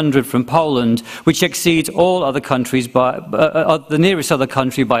 6,800 from Poland, which exceeds all other countries by the nearest other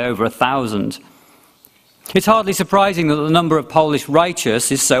country by over 1,000. It's hardly surprising that the number of Polish righteous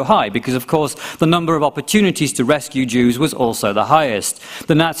is so high because, of course, the number of opportunities to rescue Jews was also the highest.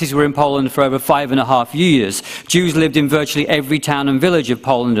 The Nazis were in Poland for over 5.5 years. Jews lived in virtually every town and village of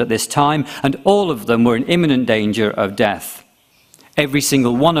Poland at this time, and all of them were in imminent danger of death. Every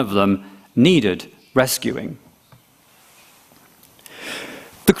single one of them needed rescuing.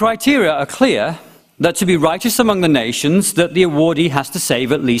 The criteria are clear that to be righteous among the nations, that the awardee has to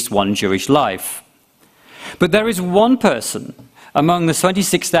save at least one Jewish life. But there is one person among the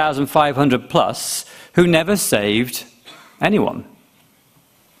 26,500 plus who never saved anyone.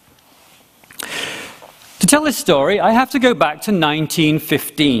 To tell this story, I have to go back to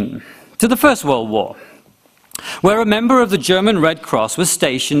 1915, to the First World War, where a member of the German Red Cross was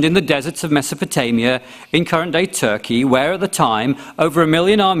stationed in the deserts of Mesopotamia in current-day Turkey, where at the time over 1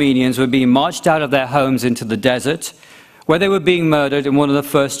 million Armenians were being marched out of their homes into the desert, where they were being murdered in one of the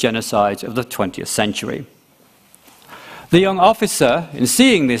first genocides of the 20th century. The young officer, in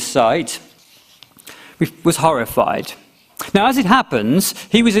seeing this sight, was horrified. Now, as it happens,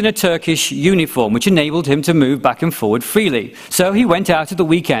 he was in a Turkish uniform, which enabled him to move back and forward freely. So he went out at the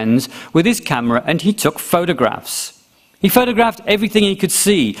weekends with his camera and he took photographs. He photographed everything he could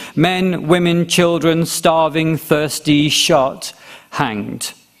see: men, women, children, starving, thirsty, shot,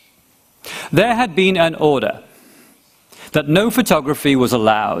 hanged. There had been an order that no photography was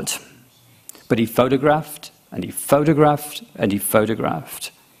allowed, but he photographed and he photographed and he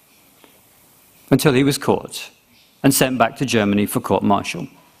photographed until he was caught and sent back to Germany for court-martial.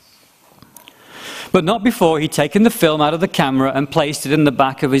 But not before he'd taken the film out of the camera and placed it in the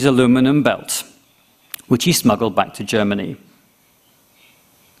back of his aluminum belt, which he smuggled back to Germany.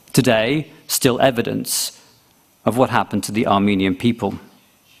 Today, still evidence of what happened to the Armenian people.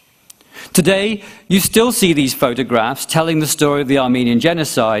 Today, you still see these photographs telling the story of the Armenian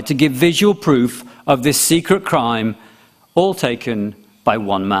genocide to give visual proof of this secret crime, all taken by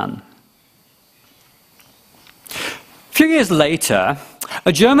one man. A few years later,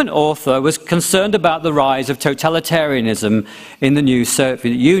 a German author was concerned about the rise of totalitarianism in the new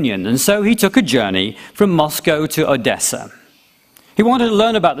Soviet Union, and so he took a journey from Moscow to Odessa. He wanted to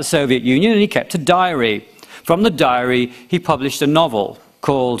learn about the Soviet Union, and he kept a diary. From the diary, he published a novel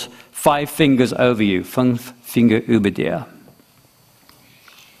called 5 Fingers Over You, 5 Finger über dir.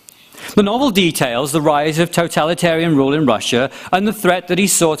 The novel details the rise of totalitarian rule in Russia and the threat that he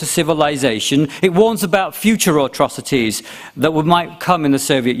saw to civilization. It warns about future atrocities that might come in the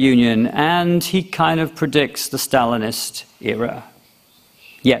Soviet Union, and he kind of predicts the Stalinist era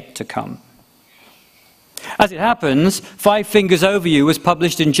yet to come. As it happens, 5 Fingers Over You was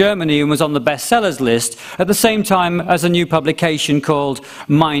published in Germany and was on the bestsellers list at the same time as a new publication called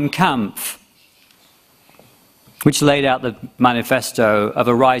Mein Kampf, which laid out the manifesto of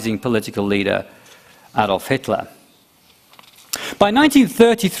a rising political leader, Adolf Hitler. By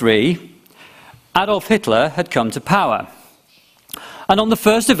 1933, Adolf Hitler had come to power. And on the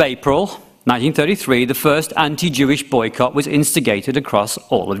 1st of April, 1933, the first anti-Jewish boycott was instigated across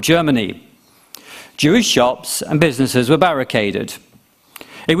all of Germany. Jewish shops and businesses were barricaded.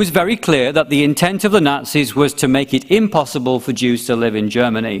 It was very clear that the intent of the Nazis was to make it impossible for Jews to live in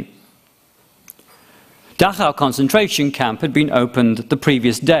Germany. Dachau concentration camp had been opened the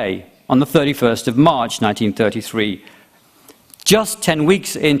previous day, on the 31st of March 1933, just 10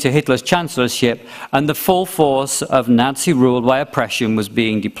 weeks into Hitler's chancellorship, and the full force of Nazi rule by oppression was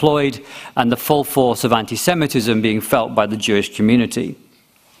being deployed, and the full force of anti-Semitism being felt by the Jewish community.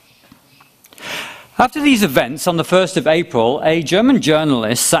 After these events, on the 1st of April, a German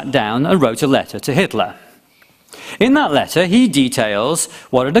journalist sat down and wrote a letter to Hitler. In that letter, he details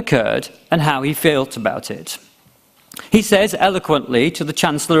what had occurred and how he felt about it. He says eloquently to the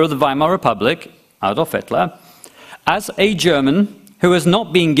Chancellor of the Weimar Republic, Adolf Hitler, "As a German who has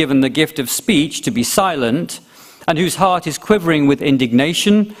not been given the gift of speech to be silent and whose heart is quivering with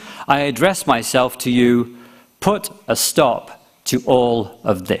indignation, I address myself to you, put a stop to all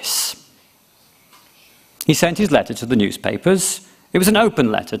of this." He sent his letter to the newspapers. It was an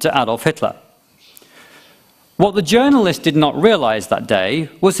open letter to Adolf Hitler. What the journalist did not realize that day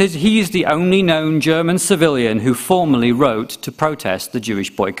was that he is the only known German civilian who formally wrote to protest the Jewish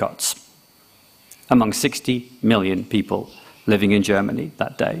boycotts, among 60 million people living in Germany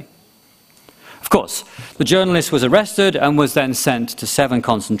that day. Of course, the journalist was arrested and was then sent to 7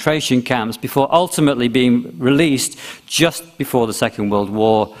 concentration camps before ultimately being released just before the Second World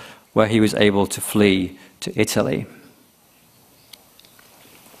War, where he was able to flee to Italy.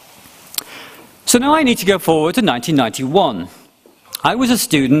 So now I need to go forward to 1991. I was a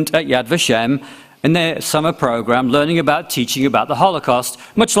student at Yad Vashem in their summer program learning teaching about the Holocaust,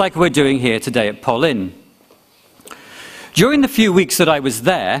 much like we're doing here today at POLIN. During the few weeks that I was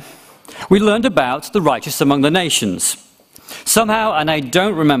there, we learned about the righteous among the nations. Somehow, and I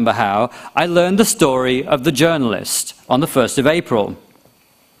don't remember how, I learned the story of the journalist on the 1st of April.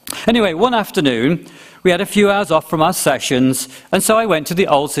 Anyway, one afternoon, we had a few hours off from our sessions, and so I went to the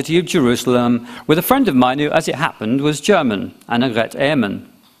old city of Jerusalem with a friend of mine who, as it happened, was German, Annegret Ehrman.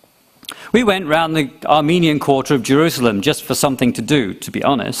 We went round the Armenian quarter of Jerusalem just for something to do, to be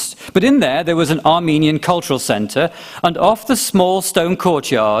honest. But in there was an Armenian cultural centre, and off the small stone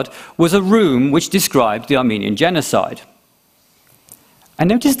courtyard was a room which described the Armenian genocide. I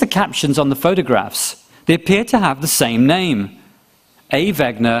noticed the captions on the photographs. They appeared to have the same name. A.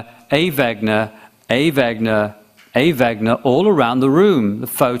 Wegner, A. Wegner, A. Wegner, A. Wegner, all around the room. The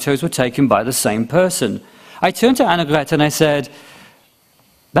photos were taken by the same person. I turned to Annegret and I said,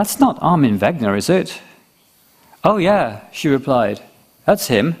 "That's not Armin Wegner, is it?" "Oh yeah," she replied, "that's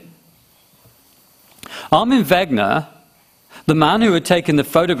him." Armin Wegner, the man who had taken the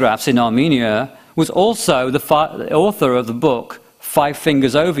photographs in Armenia, was also the author of the book 5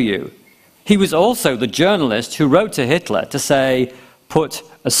 Fingers Over You. He was also the journalist who wrote to Hitler to say, "Put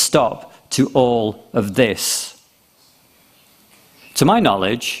a stop to all of this." To my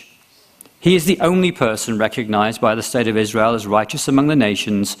knowledge, he is the only person recognized by the State of Israel as righteous among the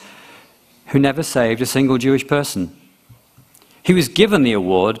nations who never saved a single Jewish person. He was given the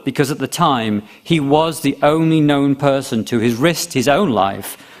award because at the time he was the only known person to have risked his own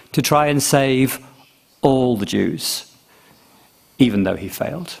life to try and save all the Jews, even though he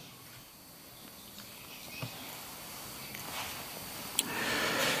failed.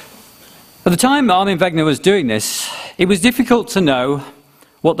 At the time Armin Wegner was doing this, it was difficult to know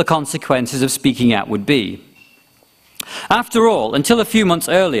what the consequences of speaking out would be. After all, until a few months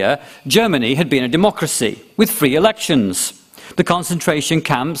earlier, Germany had been a democracy with free elections. The concentration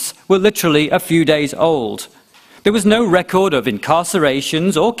camps were literally a few days old. There was no record of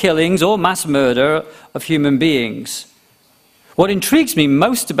incarcerations or killings or mass murder of human beings. What intrigues me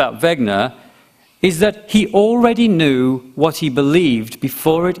most about Wegner is that he already knew what he believed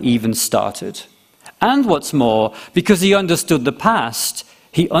before it even started. And what's more, because he understood the past,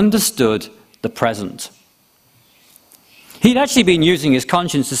 he understood the present. He'd actually been using his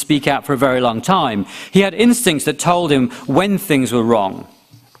conscience to speak out for a very long time. He had instincts that told him when things were wrong,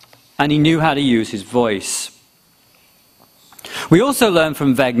 and he knew how to use his voice. We also learn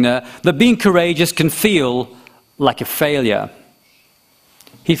from Wegner that being courageous can feel like a failure.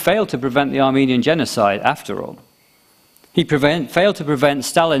 He failed to prevent the Armenian genocide, after all. He failed to prevent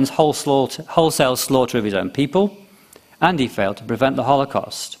Stalin's wholesale slaughter of his own people, and he failed to prevent the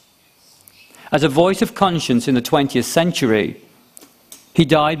Holocaust. As a voice of conscience in the 20th century, he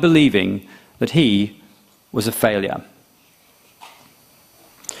died believing that he was a failure.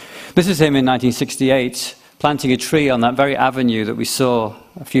 This is him in 1968, planting a tree on that very avenue that we saw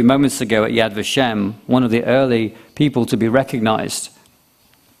a few moments ago at Yad Vashem, one of the early people to be recognized.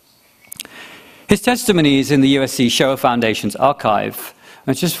 His testimony is in the USC Shoah Foundation's archive.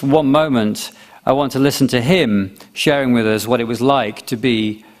 And just for one moment, I want to listen to him sharing with us what it was like to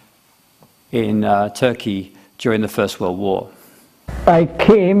be in Turkey during the First World War. I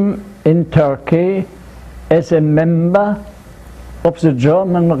came in Turkey as a member of the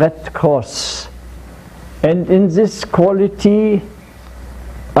German Red Cross. And in this quality,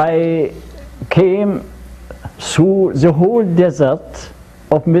 I came through the whole desert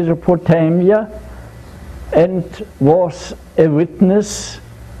of Mesopotamia and was a witness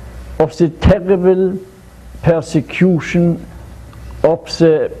of the terrible persecution of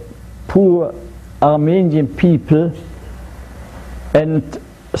the poor Armenian people and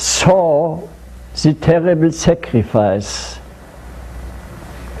saw the terrible sacrifice.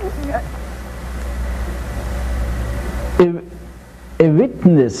 A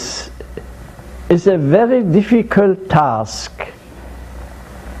witness is a very difficult task.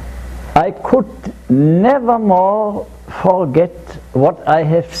 I could never more forget what I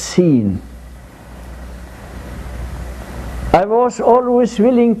have seen. I was always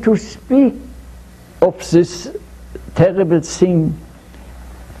willing to speak of this terrible thing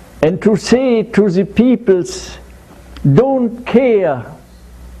and to say to the peoples, don't care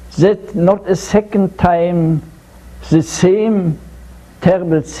that not a second time the same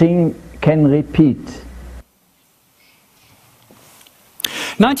terrible thing can repeat.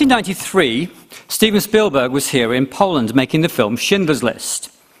 1993, Steven Spielberg was here in Poland making the film Schindler's List.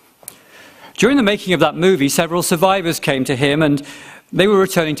 During the making of that movie, several survivors came to him, and they were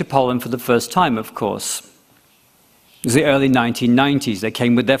returning to Poland for the first time, of course. It was the early 1990s. They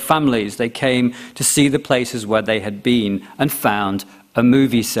came with their families. They came to see the places where they had been and found a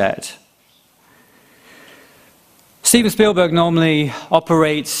movie set. Steven Spielberg normally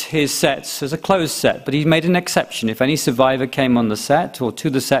operates his sets as a closed set, but he made an exception. If any survivor came on the set or to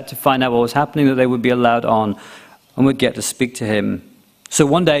the set to find out what was happening, that they would be allowed on and would get to speak to him. So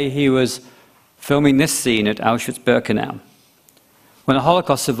one day he was filming this scene at Auschwitz-Birkenau, when a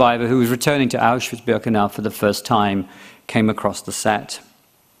Holocaust survivor who was returning to Auschwitz-Birkenau for the first time came across the set.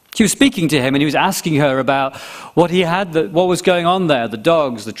 She was speaking to him and he was asking her about what was going on there, the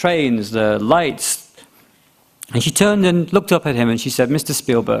dogs, the trains, the lights. And she turned and looked up at him and she said, "Mr.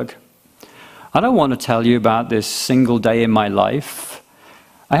 Spielberg, I don't want to tell you about this single day in my life.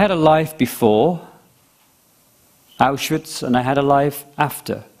 I had a life before Auschwitz and I had a life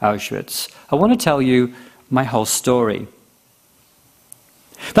after Auschwitz. I want to tell you my whole story."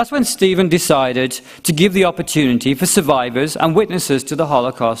 That's when Steven decided to give the opportunity for survivors and witnesses to the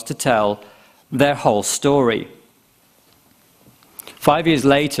Holocaust to tell their whole story. 5 years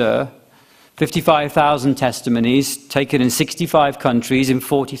later, 55,000 testimonies taken in 65 countries in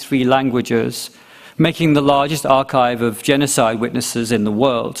 43 languages, making the largest archive of genocide witnesses in the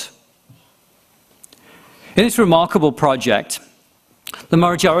world. In this remarkable project, the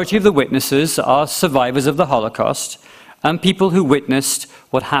majority of the witnesses are survivors of the Holocaust and people who witnessed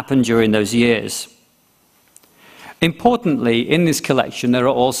what happened during those years. Importantly, in this collection, there are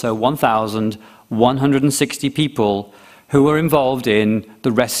also 1,160 people who were involved in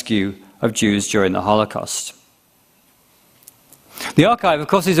the rescue of Jews during the Holocaust. The archive, of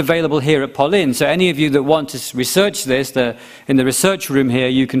course, is available here at POLIN, so any of you that want to research this, in the research room here,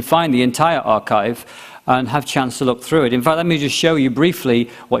 you can find the entire archive and have a chance to look through it. In fact, let me just show you briefly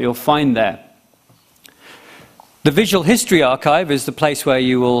what you'll find there. The Visual History Archive is the place where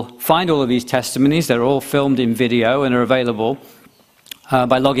you will find all of these testimonies. They're all filmed in video and are available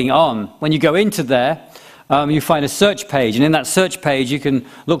by logging on. When you go into there, you find a search page, and in that search page you can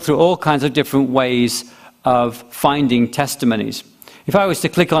look through all kinds of different ways of finding testimonies. If I was to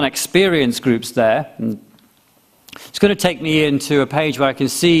click on experience groups there, it's going to take me into a page where I can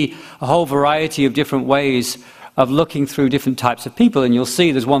see a whole variety of different ways of looking through different types of people, and you'll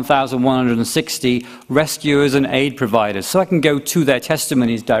see there's 1,160 rescuers and aid providers, so I can go to their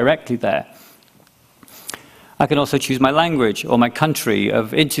testimonies directly there. I can also choose my language or my country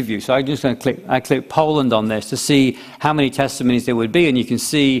of interview, so I'm just going to click Poland on this to see how many testimonies there would be, and you can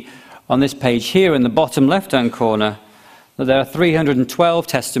see on this page here in the bottom left-hand corner that there are 312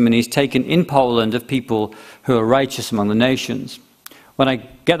 testimonies taken in Poland of people who are righteous among the nations. When I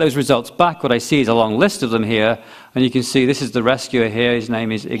get those results back, what I see is a long list of them here, and you can see this is the rescuer here. His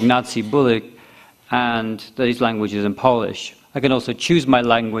name is Ignacy Bulik, and his language is in Polish. I can also choose my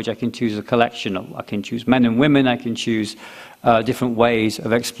language. I can choose a collection. I can choose men and women. I can choose different ways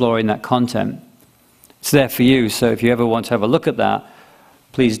of exploring that content. It's there for you, so if you ever want to have a look at that,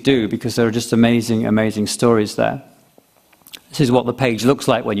 please do, because there are just amazing, amazing stories there. This is what the page looks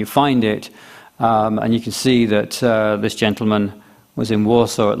like when you find it, and you can see that this gentleman was in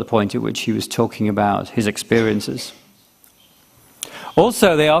Warsaw at the point at which he was talking about his experiences.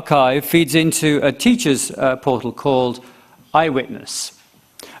 Also, the archive feeds into a teacher's portal called Eyewitness.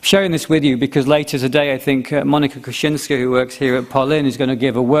 I'm sharing this with you because later today I think Monika Koszyńska, who works here at POLIN, is going to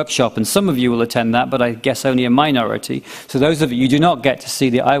give a workshop, and some of you will attend that, but I guess only a minority. So those of you do not get to see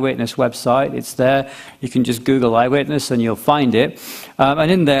the Eyewitness website. It's there. You can just Google Eyewitness and you'll find it. And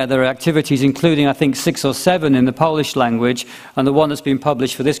in there are activities including, I think, 6 or 7 in the Polish language, and the one that's been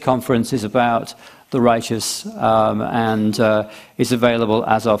published for this conference is about the righteous and is available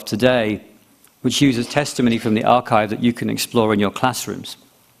as of today, which uses testimony from the archive that you can explore in your classrooms.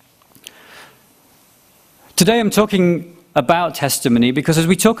 Today I'm talking about testimony because as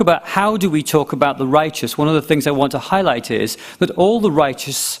we talk about how do we talk about the righteous, one of the things I want to highlight is that all the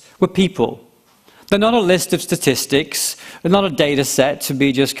righteous were people. They're not a list of statistics, they're not a data set to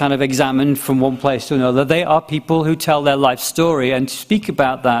be just kind of examined from one place to another. They are people who tell their life story and speak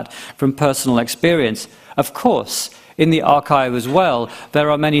about that from personal experience. Of course, in the archive as well, there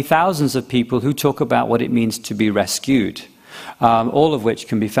are many thousands of people who talk about what it means to be rescued, all of which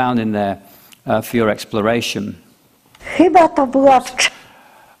can be found in there for your exploration.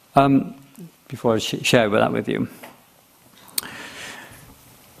 Before I share that with you.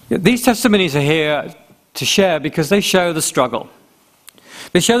 These testimonies are here to share because they show the struggle.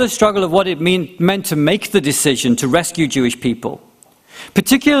 They show the struggle of what it meant to make the decision to rescue Jewish people,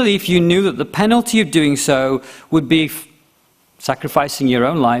 particularly if you knew that the penalty of doing so would be sacrificing your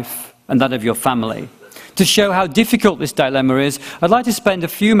own life and that of your family. To show how difficult this dilemma is, I'd like to spend a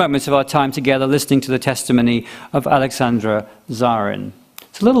few moments of our time together listening to the testimony of Alexandra Zarin.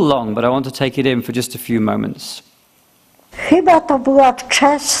 It's a little long, but I want to take it in for just a few moments. Chyba to była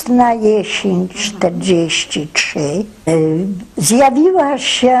wczesna jesień 43. Zjawiła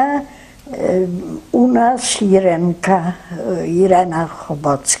się u nas Irena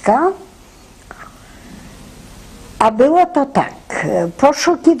Chobocka, a było to tak.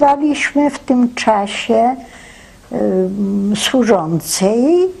 Poszukiwaliśmy w tym czasie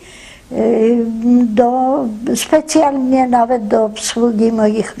służącej, specjalnie nawet do obsługi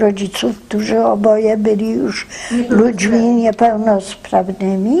moich rodziców, którzy oboje byli już ludźmi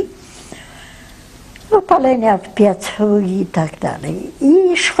niepełnosprawnymi, do palenia w piecu i tak dalej.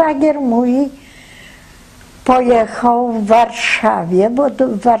 I szwagier mój pojechał w Warszawie, bo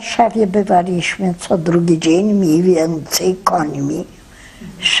w Warszawie bywaliśmy co drugi dzień mniej więcej końmi.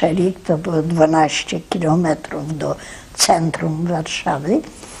 Szelik to było 12 kilometrów do centrum Warszawy.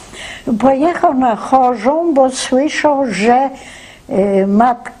 Pojechał na Chorzą, bo słyszał, że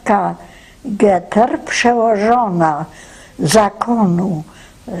matka Getter, przełożona zakonu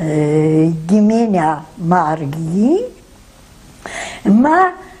imienia Marii,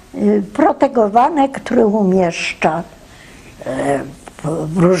 ma protegowane, które umieszcza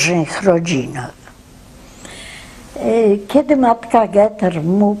w różnych rodzinach. Kiedy matka Getter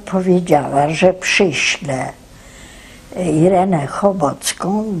mu powiedziała, że przyśle Irenę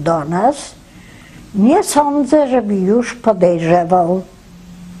Chobocką do nas, nie sądzę, żeby już podejrzewał,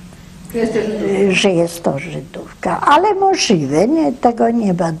 że jest to Żydówka, ale możliwe, tego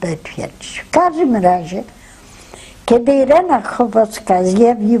nie będę twierdzić. W każdym razie, kiedy Irena Chobocka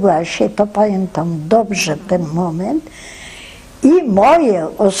zjawiła się, to pamiętam dobrze ten moment i moje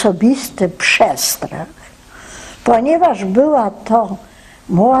osobisty przestrach, ponieważ była to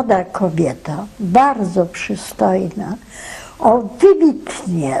młoda kobieta, bardzo przystojna, o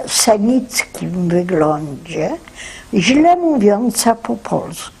wybitnie semickim wyglądzie, źle mówiąca po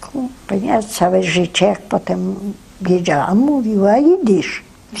polsku, ponieważ całe życie, jak potem wiedziałam, mówiła jidysz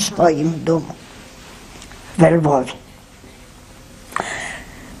w swoim domu we Lwowie.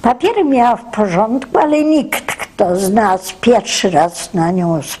 Papiery miała w porządku, ale nikt, kto z nas pierwszy raz na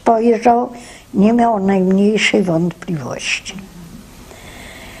nią spojrzał, nie miał najmniejszej wątpliwości.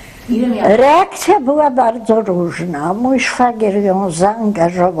 Reakcja była bardzo różna. Mój szwagier ją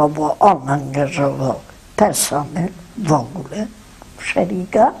zaangażował, bo on angażował personel w ogóle,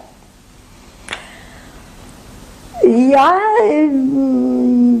 Szeliga. Ja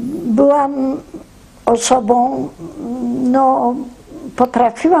byłam osobą,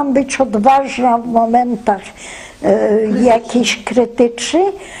 potrafiłam być odważna w momentach jakichś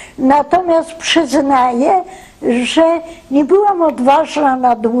krytycznych, natomiast przyznaję, że nie byłam odważna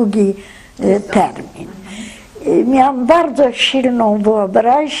na długi termin. Miałam bardzo silną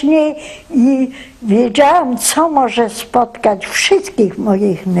wyobraźnię i wiedziałam, co może spotkać wszystkich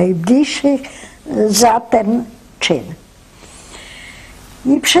moich najbliższych za ten czyn.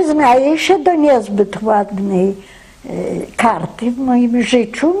 I przyznaję się do niezbyt ładnej karty w moim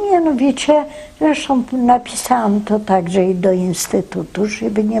życiu, mianowicie, zresztą napisałam to także i do Instytutu,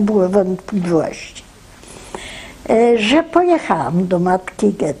 żeby nie było wątpliwości, że pojechałam do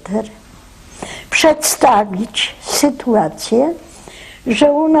matki Getter przedstawić sytuację,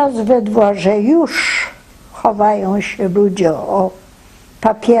 że u nas we dworze już chowają się ludzie o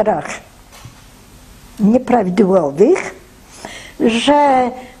papierach nieprawidłowych,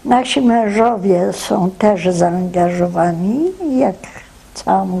 że nasi mężowie są też zaangażowani, jak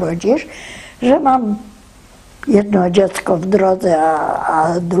cała młodzież, że mam jedno dziecko w drodze,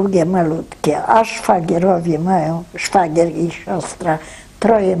 a drugie malutkie, a szwagierowie mają, szwagier i siostra,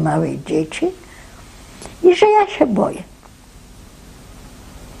 3 małych dzieci i że ja się boję.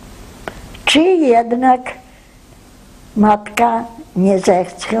 Czy jednak matka nie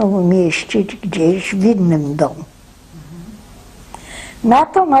zechce umieścić gdzieś w innym domu? Na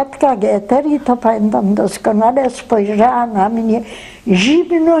to matka Getter, i to pamiętam doskonale, spojrzała na mnie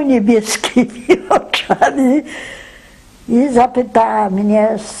zimno-niebieskimi oczami i zapytała mnie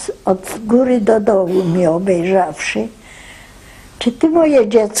od góry do dołu, mnie obejrzawszy, czy ty, moje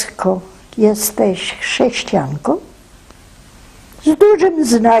dziecko, jesteś chrześcijanką? Z dużym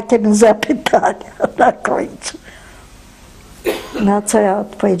znakiem zapytania na końcu. Na co ja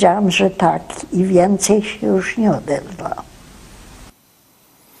odpowiedziałam, że tak, i więcej się już nie odezwałam.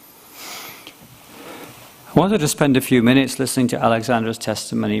 I wanted to spend a few minutes listening to Alexandra's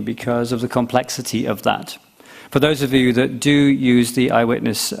testimony because of the complexity of that. For those of you that do use the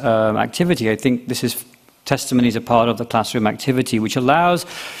eyewitness activity, I think testimonies are part of the classroom activity, which allows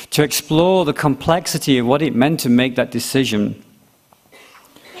to explore the complexity of what it meant to make that decision.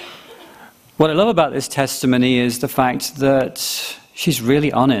 What I love about this testimony is the fact that she's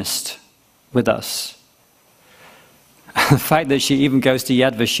really honest with us. The fact that she even goes to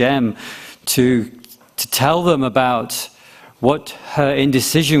Yad Vashem to tell them about what her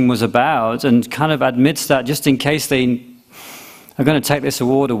indecision was about, and kind of admits that just in case they are going to take this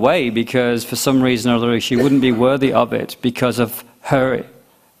award away because for some reason or other she wouldn't be worthy of it because of her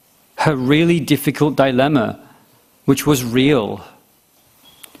really difficult dilemma, which was real.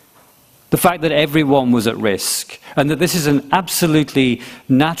 The fact that everyone was at risk, and that this is an absolutely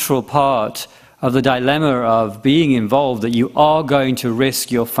natural part of the dilemma of being involved, that you are going to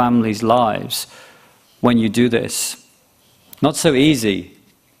risk your family's lives when you do this. Not so easy.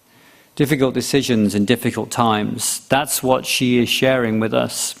 Difficult decisions in difficult times. That's what she is sharing with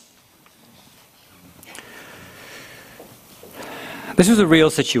us. This was a real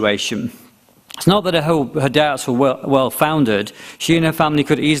situation. It's not that her doubts were well-founded. She and her family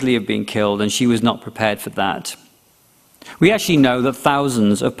could easily have been killed, and she was not prepared for that. We actually know that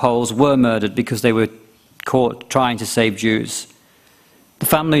thousands of Poles were murdered because they were caught trying to save Jews. The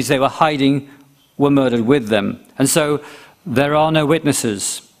families they were hiding were murdered with them. And so there are no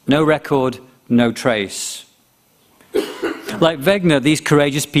witnesses, no record, no trace. Like Wegner, these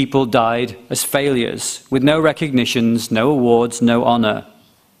courageous people died as failures, with no recognitions, no awards, no honor.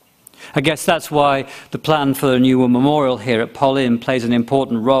 I guess that's why the plan for a new memorial here at Polin plays an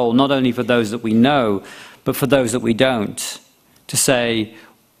important role, not only for those that we know, but for those that we don't. To say,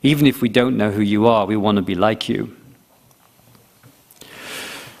 even if we don't know who you are, we want to be like you.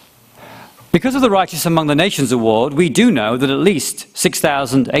 Because of the Righteous Among the Nations Award, we do know that at least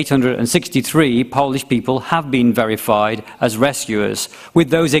 6,863 Polish people have been verified as rescuers, with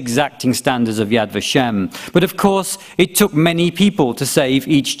those exacting standards of Yad Vashem. But of course, it took many people to save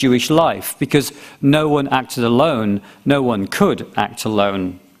each Jewish life, because no one acted alone, no one could act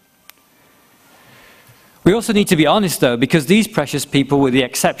alone. We also need to be honest, though, because these precious people were the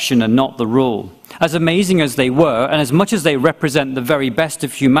exception and not the rule. As amazing as they were, and as much as they represent the very best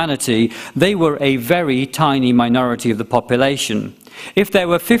of humanity, they were a very tiny minority of the population. If there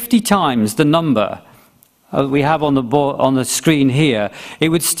were 50 times the number we have on the screen here, it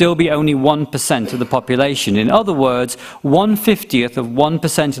would still be only 1% of the population. In other words, 1/50th of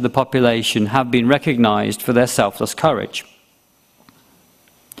 1% of the population have been recognized for their selfless courage.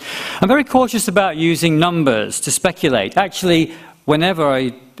 I'm very cautious about using numbers to speculate. Actually, whenever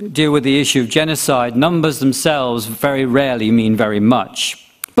I deal with the issue of genocide, numbers themselves very rarely mean very much.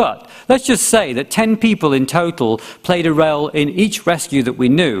 But let's just say that 10 people in total played a role in each rescue that we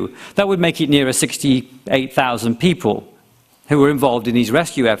knew. That would make it nearer 68,000 people who were involved in these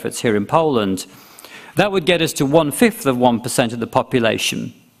rescue efforts here in Poland. That would get us to 1/5 of 1% of the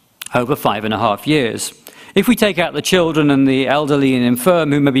population over 5.5 years. If we take out the children and the elderly and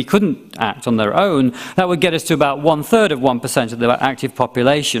infirm who maybe couldn't act on their own, that would get us to about 1/3 of 1% of the active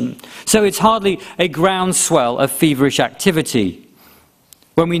population. So it's hardly a groundswell of feverish activity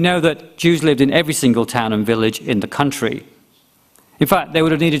when we know that Jews lived in every single town and village in the country. In fact, there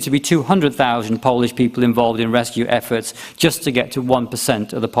would have needed to be 200,000 Polish people involved in rescue efforts just to get to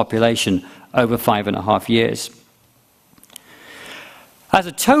 1% of the population over 5.5 years. As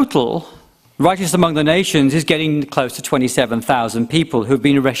a total, Righteous Among the Nations is getting close to 27,000 people who have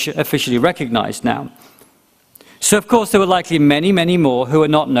been officially recognized now. So, of course, there were likely many, many more who are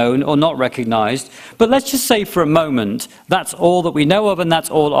not known or not recognized. But let's just say for a moment, that's all that we know of, and that's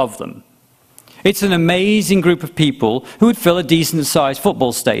all of them. It's an amazing group of people who would fill a decent-sized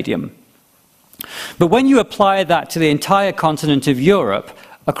football stadium. But when you apply that to the entire continent of Europe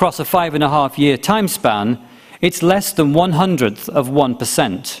across a 5.5-year time span, it's less than 1/100th of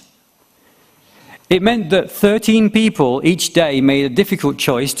 1%. It meant that 13 people each day made a difficult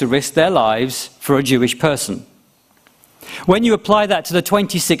choice to risk their lives for a Jewish person. When you apply that to the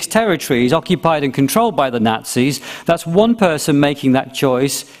 26 territories occupied and controlled by the Nazis, that's one person making that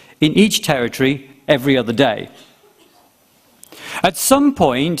choice in each territory every other day. At some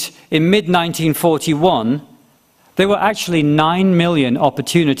point in mid-1941, there were actually 9 million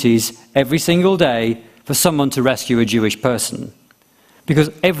opportunities every single day for someone to rescue a Jewish person,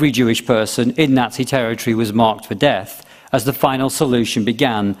 because every Jewish person in Nazi territory was marked for death as the final solution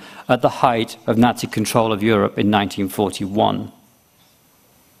began at the height of Nazi control of Europe in 1941.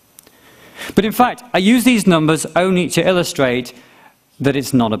 But in fact, I use these numbers only to illustrate that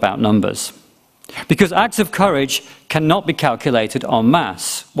it's not about numbers. Because acts of courage cannot be calculated en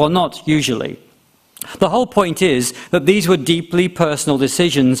masse. Well, not usually. The whole point is that these were deeply personal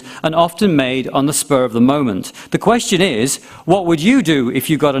decisions and often made on the spur of the moment. The question is, what would you do if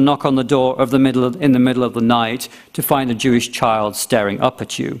you got a knock on the door in the middle of the night to find a Jewish child staring up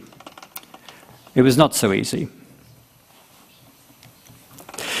at you? It was not so easy.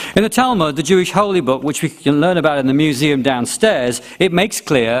 In the Talmud, the Jewish holy book, which we can learn about in the museum downstairs, it makes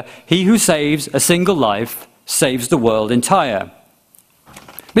clear, he who saves a single life saves the world entire.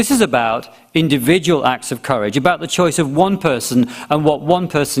 This is about individual acts of courage, about the choice of one person and what one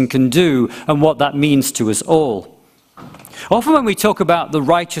person can do and what that means to us all. Often when we talk about the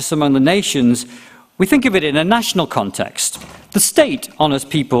righteous among the nations, we think of it in a national context. The state honors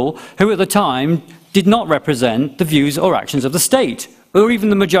people who at the time did not represent the views or actions of the state, or even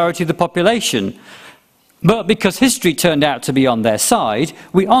the majority of the population. But because history turned out to be on their side,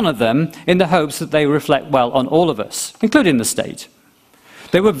 we honor them in the hopes that they reflect well on all of us, including the state.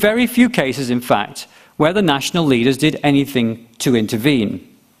 There were very few cases, in fact, where the national leaders did anything to intervene.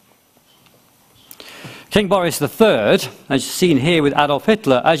 King Boris III, as seen here with Adolf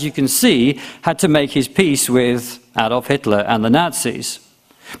Hitler, as you can see, had to make his peace with Adolf Hitler and the Nazis.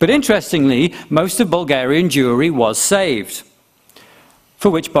 But interestingly, most of Bulgarian Jewry was saved, for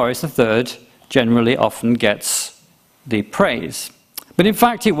which Boris III generally often gets the praise. But in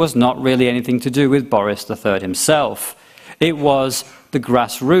fact, it was not really anything to do with Boris III himself. It was the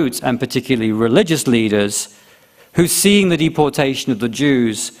grassroots, and particularly religious leaders, who, seeing the deportation of the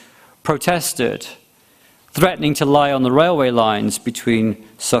Jews, protested, threatening to lie on the railway lines between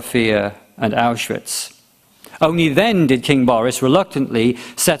Sofia and Auschwitz. Only then did King Boris reluctantly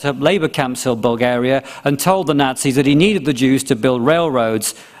set up labor camps in Bulgaria and told the Nazis that he needed the Jews to build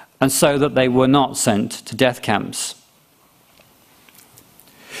railroads and so that they were not sent to death camps.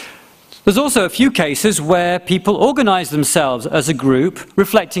 There's also a few cases where people organized themselves as a group,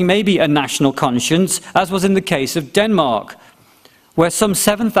 reflecting maybe a national conscience, as was in the case of Denmark, where some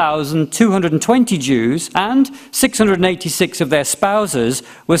 7,220 Jews and 686 of their spouses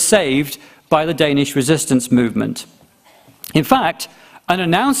were saved by the Danish resistance movement. In fact, an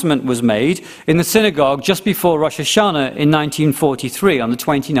announcement was made in the synagogue just before Rosh Hashanah in 1943, on the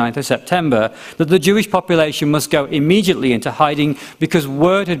 29th of September, that the Jewish population must go immediately into hiding because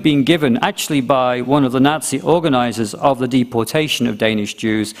word had been given, actually by one of the Nazi organizers of the deportation of Danish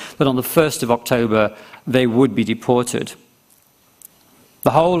Jews, that on the 1st of October they would be deported.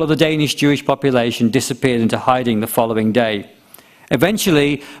 The whole of the Danish Jewish population disappeared into hiding the following day,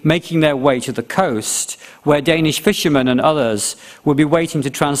 eventually making their way to the coast, where Danish fishermen and others would be waiting to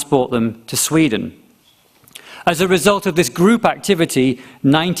transport them to Sweden. As a result of this group activity,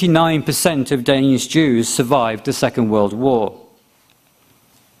 99% of Danish Jews survived the Second World War.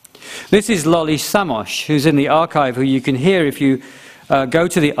 This is Lolly Samosh, who's in the archive, who you can hear if you go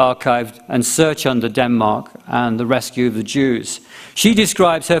to the archive and search under Denmark and the rescue of the Jews. She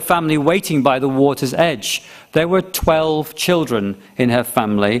describes her family waiting by the water's edge. There were 12 children in her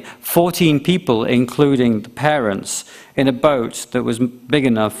family, 14 people, including the parents, in a boat that was big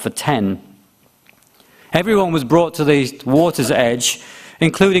enough for 10. Everyone was brought to the water's edge,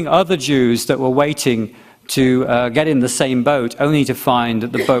 including other Jews that were waiting to get in the same boat, only to find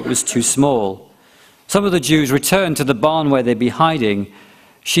that the boat was too small. Some of the Jews returned to the barn where they'd be hiding.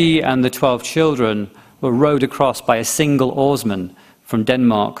 She and the 12 children were rowed across by a single oarsman from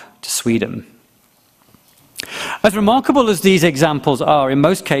Denmark to Sweden. As remarkable as these examples are, in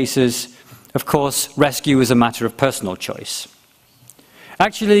most cases, of course, rescue is a matter of personal choice.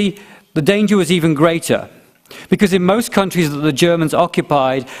 Actually, the danger was even greater, because in most countries that the Germans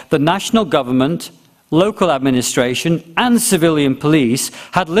occupied, the national government, local administration and civilian police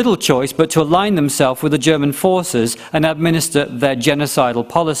had little choice but to align themselves with the German forces and administer their genocidal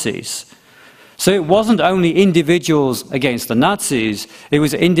policies. So it wasn't only individuals against the Nazis, it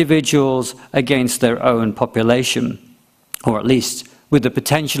was individuals against their own population, or at least with the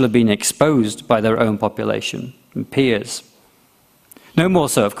potential of being exposed by their own population and peers. No more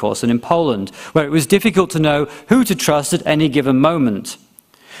so, of course, than in Poland, where it was difficult to know who to trust at any given moment.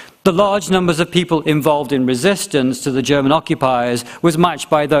 The large numbers of people involved in resistance to the German occupiers was matched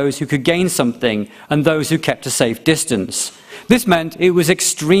by those who could gain something and those who kept a safe distance. This meant it was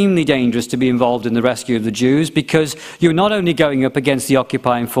extremely dangerous to be involved in the rescue of the Jews, because you're not only going up against the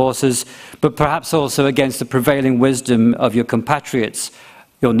occupying forces, but perhaps also against the prevailing wisdom of your compatriots,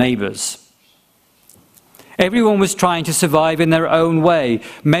 your neighbors. Everyone was trying to survive in their own way,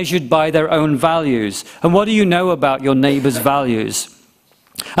 measured by their own values. And what do you know about your neighbor's values?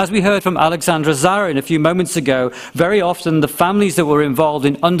 As we heard from Alexandra Zarin a few moments ago, very often the families that were involved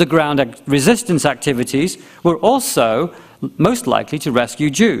in underground resistance activities were also most likely to rescue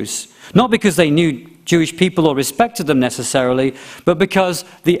Jews. Not because they knew Jewish people or respected them necessarily, but because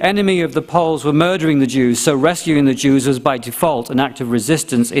the enemy of the Poles were murdering the Jews, so rescuing the Jews was by default an act of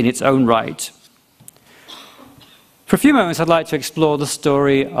resistance in its own right. For a few moments I'd like to explore the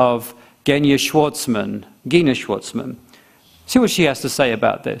story of Gina Schwartzman. See what she has to say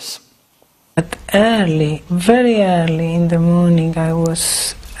about this. But early, very early in the morning, I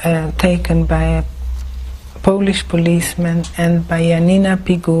was taken by a Polish policeman and by Janina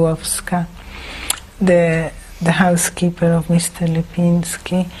Pigułowska, the housekeeper of Mr.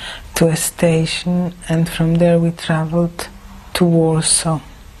 Lipinski, to a station, and from there we traveled to Warsaw.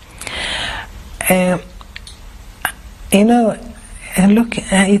 You know, look,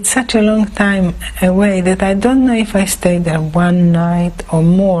 it's such a long time away that I don't know if I stayed there one night or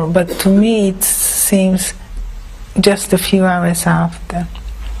more, but to me it seems just a few hours after.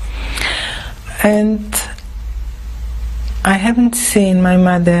 And I haven't seen my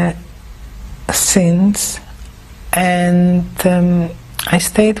mother since, and I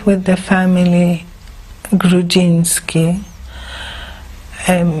stayed with the family Grudziński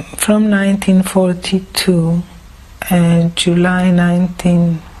from 1942. July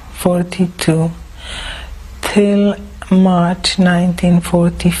 1942 till March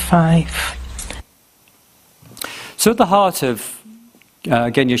 1945. So at the heart of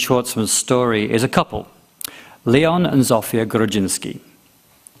Genia Schwartzman's story is a couple, Leon and Zofia Grudziński.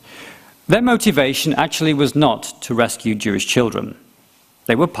 Their motivation actually was not to rescue Jewish children.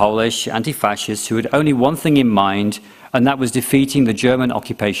 They were Polish anti-fascists who had only one thing in mind, and that was defeating the German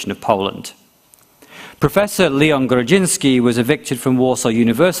occupation of Poland. Professor Leon Grudziński was evicted from Warsaw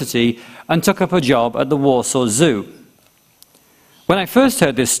University and took up a job at the Warsaw Zoo. When I first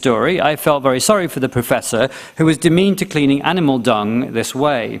heard this story, I felt very sorry for the professor, who was demeaned to cleaning animal dung this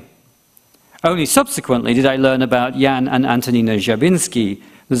way. Only subsequently did I learn about Jan and Antonina Żabinski,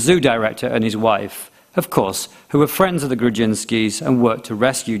 the zoo director, and his wife, of course, who were friends of the Grudzińskis and worked to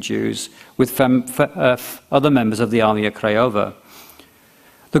rescue Jews with other members of the Armia Krajowa.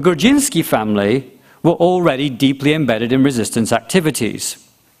 The Grudziński family were already deeply embedded in resistance activities.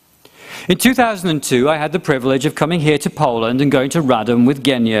 In 2002, I had the privilege of coming here to Poland and going to Radom with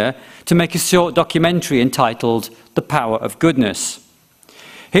Genia to make a short documentary entitled The Power of Goodness.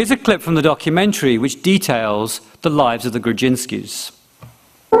 Here's a clip from the documentary which details the lives of the Grudzińskis.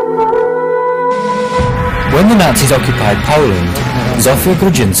 When the Nazis occupied Poland, Zofia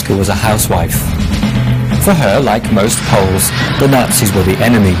Grudzińska was a housewife. For her, like most Poles, the Nazis were the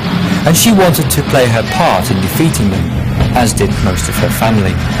enemy, and she wanted to play her part in defeating them, as did most of her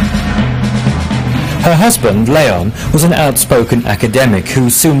family. Her husband, Leon, was an outspoken academic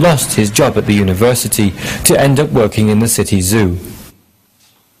who soon lost his job at the university to end up working in the city zoo.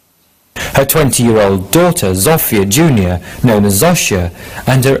 Her 20-year-old daughter, Zofia Jr., known as Zosia,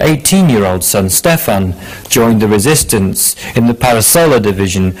 and her 18-year-old son, Stefan, joined the resistance in the Parasola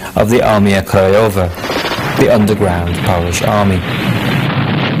division of the Armia Krajowa, the underground Polish army.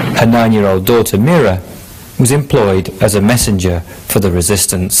 Her 9-year-old daughter, Mira, was employed as a messenger for the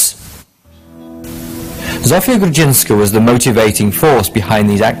resistance. Zofia Grudzińska was the motivating force behind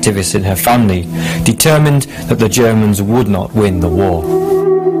these activists in her family, determined that the Germans would not win the war.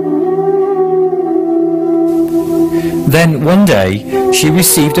 Then one day she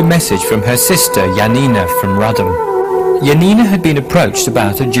received a message from her sister Janina from Radom. Janina had been approached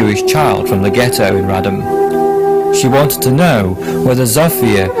about a Jewish child from the ghetto in Radom. She wanted to know whether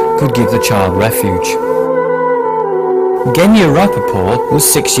Zofia could give the child refuge. Genia Rapoport was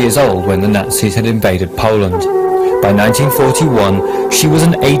 6 years old when the Nazis had invaded Poland. By 1941 she was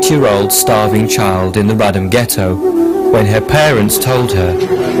an 8-year-old starving child in the Radom ghetto when her parents told her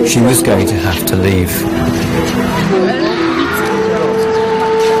she was going to have to leave.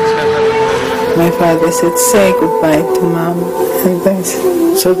 My father said, "Say goodbye to Mom," and I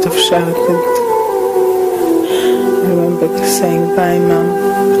sort of shouted. I remember saying, "Bye, Mom,"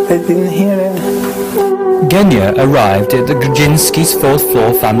 but I didn't hear her. Genia arrived at the Grudzińskis'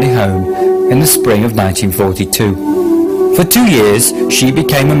 fourth-floor family home in the spring of 1942. For 2 years, she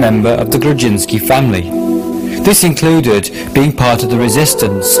became a member of the Grudziński family. This included being part of the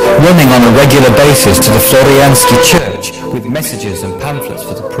resistance, running on a regular basis to the Floriansky church with messages and pamphlets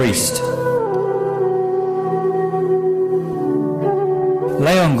for the priest.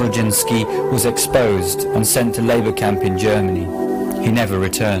 Leon Grudziński was exposed and sent to labor camp in Germany. He never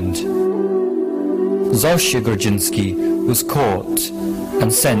returned. Zosia Grudzińska was caught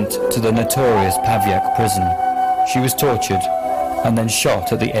and sent to the notorious Pawiak prison. She was tortured and then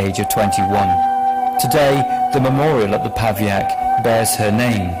shot at the age of 21. Today, the memorial at the Pawiak bears her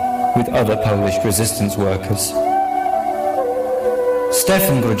name, with other Polish resistance workers.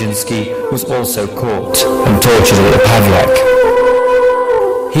 Stefan Grudziński was also caught and tortured at the Pawiak.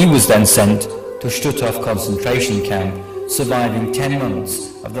 He was then sent to Stutthof concentration camp, surviving 10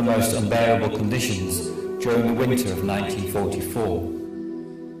 months of the most unbearable conditions during the winter of 1944.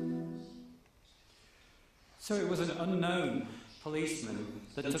 So it was an unknown policeman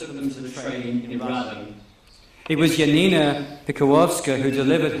that took them to the train in Radom. It was Janina Pikałowska who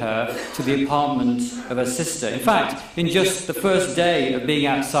delivered her to the apartment of her sister. In fact, in just the first day of being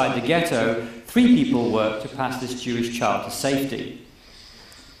outside the ghetto, 3 people worked to pass this Jewish child to safety.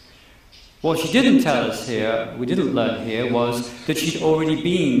 What she didn't tell us here, we didn't learn here, was that she'd already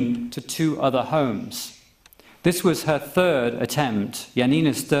been to 2 other homes. This was her third attempt,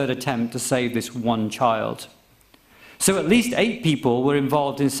 Janina's third attempt to save this one child. So at least 8 people were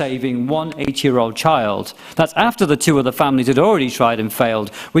involved in saving one 8-year-old child. That's after the 2 other families had already tried and failed,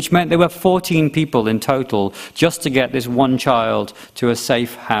 which meant there were 14 people in total just to get this one child to a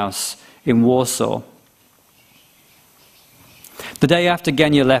safe house in Warsaw. The day after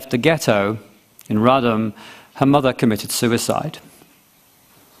Genia left the ghetto in Radom, her mother committed suicide.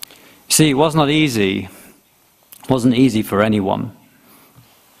 You see, it was not easy. It wasn't easy for anyone.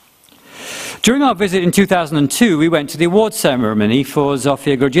 During our visit in 2002, we went to the award ceremony for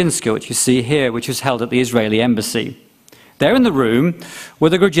Zofia Grudzińska, which you see here, which was held at the Israeli embassy. There in the room were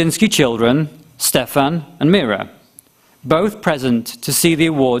the Grudziński children, Stefan and Mira, both present to see the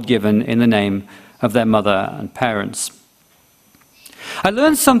award given in the name of their mother and parents. I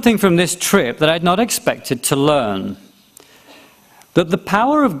learned something from this trip that I had not expected to learn. That the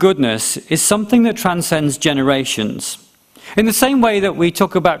power of goodness is something that transcends generations. In the same way that we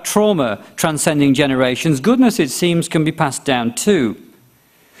talk about trauma transcending generations, goodness, it seems, can be passed down too.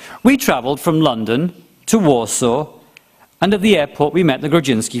 We travelled from London to Warsaw, and at the airport we met the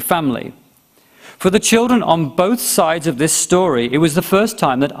Grudziński family. For the children on both sides of this story, it was the first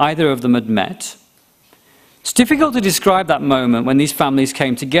time that either of them had met. It's difficult to describe that moment when these families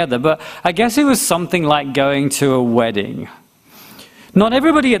came together, but I guess it was something like going to a wedding. Not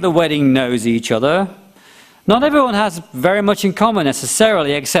everybody at the wedding knows each other. Not everyone has very much in common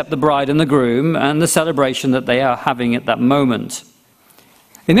necessarily, except the bride and the groom and the celebration that they are having at that moment.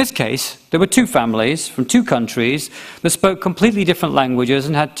 In this case, there were 2 families from 2 countries that spoke completely different languages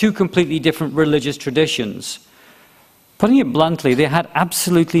and had 2 completely different religious traditions. Putting it bluntly, they had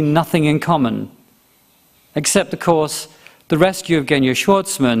absolutely nothing in common, except, of course, the rescue of Genia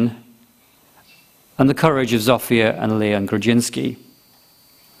Schwartzman and the courage of Zofia and Leon Grudziński.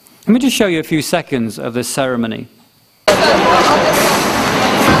 Let me just show you a few seconds of this ceremony.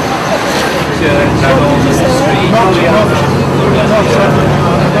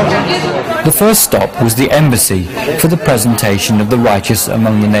 The first stop was the embassy for the presentation of the Righteous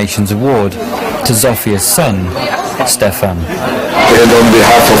Among the Nations Award to Zofia's son, Stefan. And on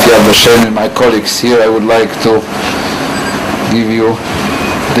behalf of Yad Vashem and my colleagues here, I would like to give you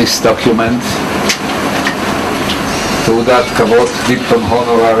this document. Teudat Kavod, Dipton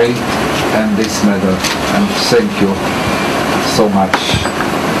Honorary, and this medal. And thank you so much.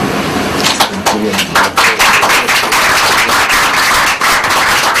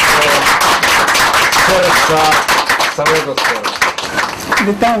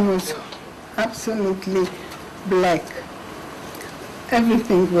 The town was absolutely black.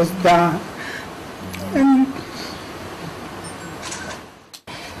 Everything was dark. And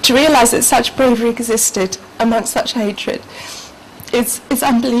to realize that such bravery existed amongst such hatred is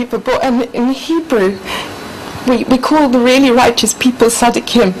unbelievable. And in Hebrew, we call the really righteous people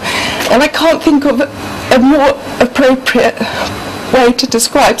tzaddikim. And I can't think of a more appropriate way to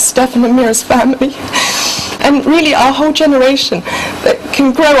describe Stefan and Mira's family. And really our whole generation that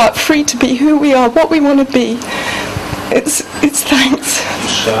can grow up free to be who we are, what we want to be. It's thanks.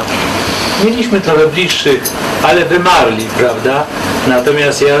 Mieliśmy trochę bliższych, ale wymarli, prawda?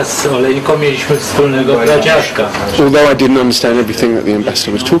 Natomiast ja z Oleńką mieliśmy wspólnego braciaszka. Although I didn't understand everything that the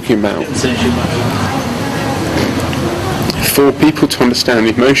ambassador was talking about, for people to understand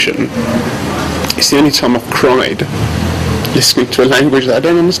the emotion, it's the only time I've cried listening to a language that I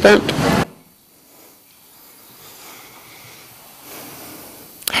don't understand.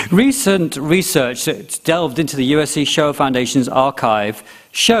 Recent research that delved into the USC Shoah Foundation's archive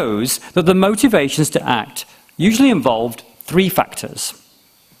shows that the motivations to act usually involved 3 factors.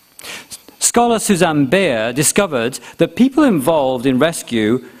 Scholar Suzanne Beer discovered that people involved in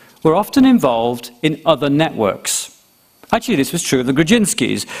rescue were often involved in other networks. Actually, this was true of the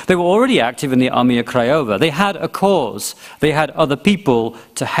Grudzinskis. They were already active in the Armia Krajowa. They had a cause. They had other people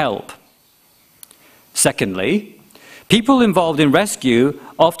to help. Secondly, people involved in rescue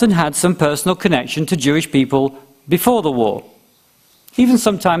often had some personal connection to Jewish people before the war, even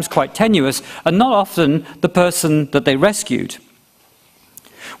sometimes quite tenuous, and not often the person that they rescued.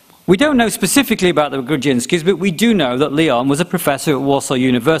 We don't know specifically about the Grudzinskis, but we do know that Leon was a professor at Warsaw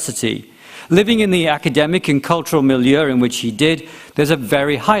University. Living in the academic and cultural milieu in which he did, there's a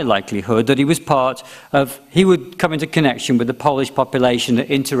very high likelihood that he would come into connection with the Polish population that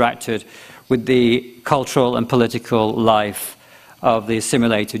interacted with the cultural and political life of the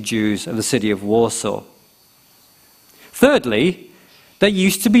assimilated Jews of the city of Warsaw. Thirdly,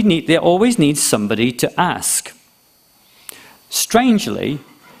 there always needs somebody to ask. Strangely,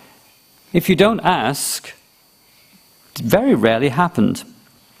 if you don't ask, it very rarely happened.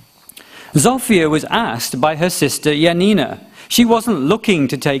 Zofia was asked by her sister Janina. She wasn't looking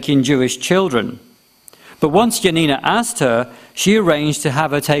to take in Jewish children. But once Janina asked her, she arranged to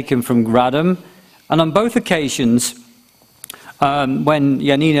have her taken from Gradom, and on both occasions, when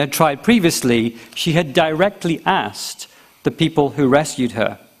Janina tried previously, she had directly asked the people who rescued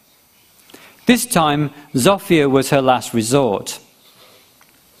her. This time, Zofia was her last resort.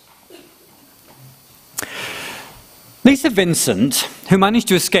 Lisa Vincent, who managed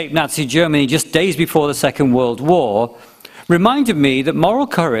to escape Nazi Germany just days before the Second World War, reminded me that moral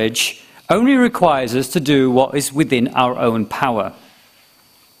courage only requires us to do what is within our own power.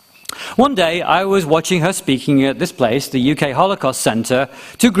 One day, I was watching her speaking at this place, the UK Holocaust Centre,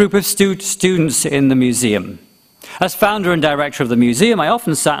 to a group of students in the museum. As founder and director of the museum, I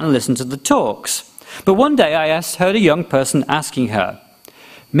often sat and listened to the talks. But one day I heard a young person asking her,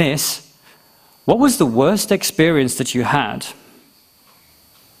 "Miss, what was the worst experience that you had?"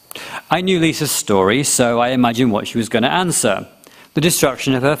 I knew Lisa's story, so I imagined what she was going to answer. The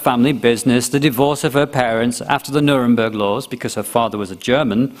destruction of her family business, the divorce of her parents after the Nuremberg laws, because her father was a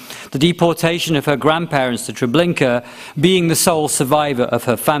German, the deportation of her grandparents to Treblinka, being the sole survivor of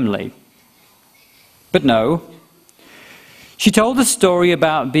her family. But no. She told a story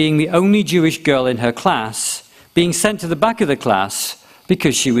about being the only Jewish girl in her class, being sent to the back of the class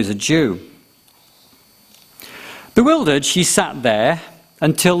because she was a Jew. Bewildered, she sat there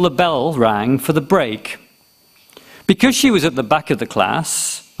until the bell rang for the break. Because she was at the back of the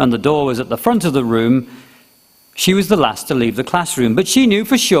class and the door was at the front of the room, she was the last to leave the classroom. But she knew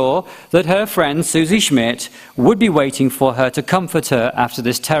for sure that her friend Susie Schmidt would be waiting for her to comfort her after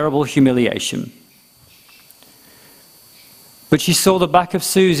this terrible humiliation. But she saw the back of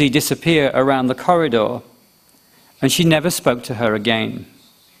Susie disappear around the corridor, and she never spoke to her again.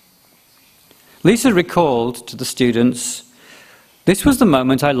 Lisa recalled to the students, "This was the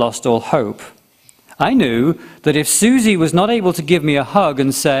moment I lost all hope. I knew that if Susie was not able to give me a hug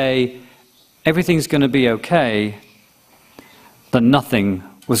and say, 'Everything's going to be okay,' then nothing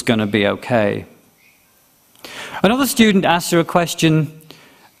was going to be okay." Another student asked her a question,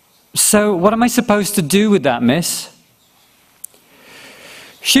 "So what am I supposed to do with that, miss?"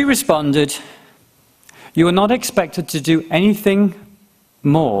 She responded, "You are not expected to do anything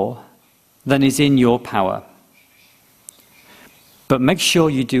more than is in your power. But make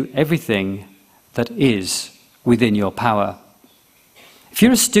sure you do everything that is within your power. If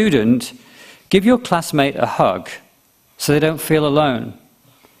you're a student, give your classmate a hug so they don't feel alone.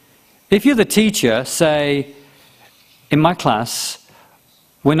 If you're the teacher, say, 'In my class,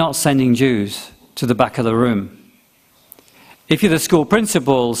 we're not sending Jews to the back of the room.' If you're the school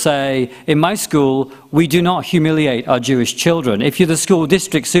principal, say, 'In my school, we do not humiliate our Jewish children.' If you're the school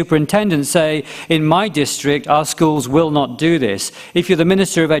district superintendent, say, 'In my district, our schools will not do this.' If you're the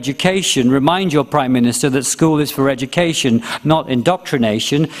Minister of Education, remind your Prime Minister that school is for education, not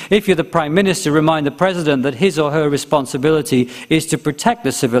indoctrination. If you're the Prime Minister, remind the President that his or her responsibility is to protect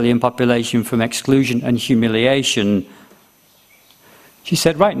the civilian population from exclusion and humiliation." She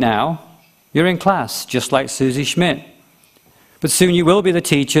said, "Right now, you're in class, just like Susie Schmidt. But soon you will be the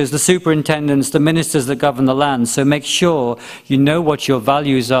teachers, the superintendents, the ministers that govern the land, so make sure you know what your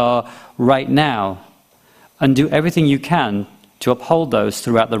values are right now and do everything you can to uphold those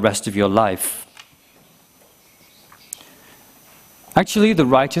throughout the rest of your life." Actually, the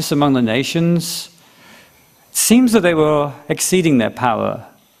righteous among the nations, it seems that they were exceeding their power.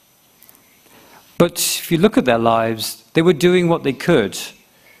 But if you look at their lives, they were doing what they could,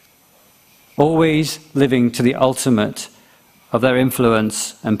 always living to the ultimate of their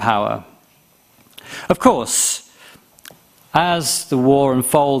influence and power. Of course, as the war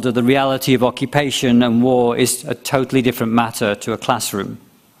unfolded, the reality of occupation and war is a totally different matter to a classroom.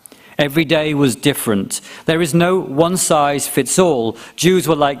 Every day was different. There is no one-size-fits-all. Jews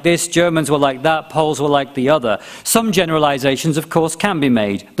were like this, Germans were like that, Poles were like the other. Some generalizations, of course, can be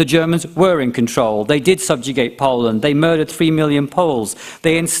made. The Germans were in control. They did subjugate Poland. They murdered 3 million Poles.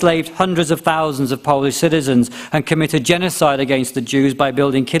 They enslaved hundreds of thousands of Polish citizens and committed genocide against the Jews by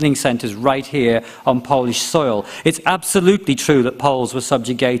building killing centers right here on Polish soil. It's absolutely true that Poles were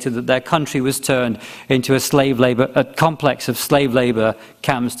subjugated, that their country was turned into a complex of slave labor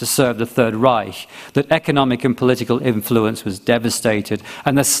camps to serve the Third Reich, that economic and political influence was devastated,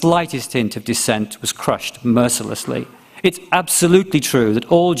 and the slightest hint of dissent was crushed mercilessly. It's absolutely true that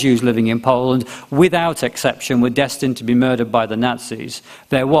all Jews living in Poland, without exception, were destined to be murdered by the Nazis.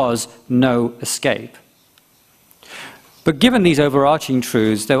 There was no escape. But given these overarching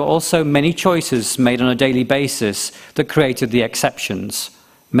truths, there were also many choices made on a daily basis that created the exceptions,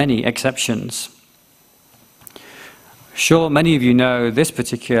 many exceptions. Sure, many of you know this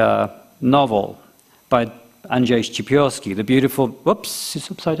particular novel by Andrzej Szczypiorski, the beautiful, whoops, it's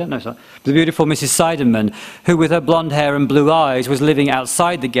upside down, no, sorry. The beautiful Mrs. Seidenman, who with her blonde hair and blue eyes was living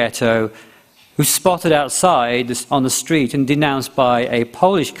outside the ghetto, who spotted outside on the street and denounced by a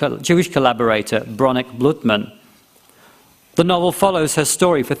Polish Jewish collaborator, Bronek Blutman. The novel follows her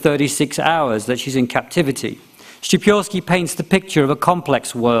story for 36 hours that she's in captivity. Szczypiorski paints the picture of a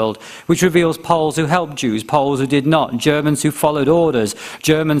complex world which reveals Poles who helped Jews, Poles who did not, Germans who followed orders,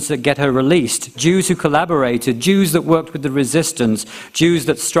 Germans that get her released, Jews who collaborated, Jews that worked with the resistance, Jews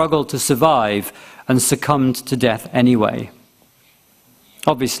that struggled to survive and succumbed to death anyway.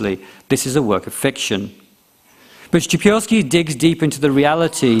 Obviously, this is a work of fiction. But Szczypiorski digs deep into the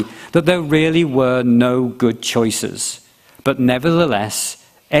reality that there really were no good choices. But nevertheless,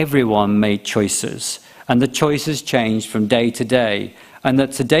 everyone made choices. And the choices changed from day to day, and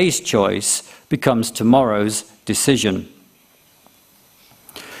that today's choice becomes tomorrow's decision.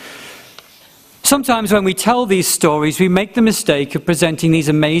 Sometimes when we tell these stories, we make the mistake of presenting these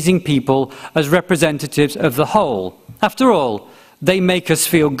amazing people as representatives of the whole. After all, they make us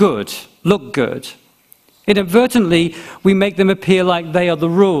feel good, look good. Inadvertently, we make them appear like they are the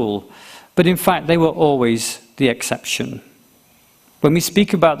rule, but in fact they were always the exception. When we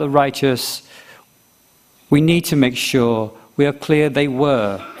speak about the righteous, we need to make sure we are clear they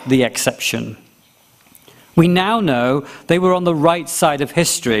were the exception. We now know they were on the right side of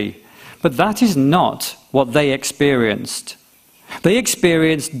history, but that is not what they experienced. They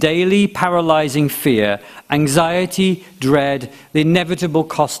experienced daily paralyzing fear, anxiety, dread, the inevitable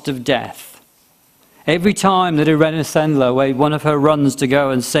cost of death. Every time that Irena Sendler made one of her runs to go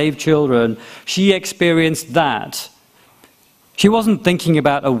and save children, she experienced that. She wasn't thinking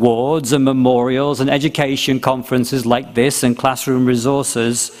about awards and memorials and education conferences like this and classroom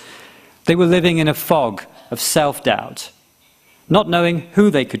resources. They were living in a fog of self-doubt, not knowing who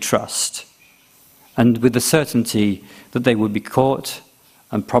they could trust, and with the certainty that they would be caught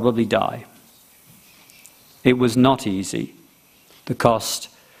and probably die. It was not easy. The cost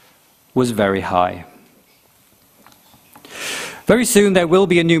was very high. Very soon there will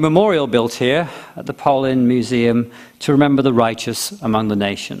be a new memorial built here at the Polin Museum to remember the righteous among the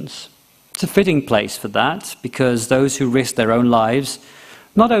nations. It's a fitting place for that, because those who risked their own lives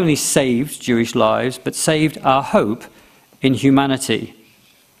not only saved Jewish lives, but saved our hope in humanity.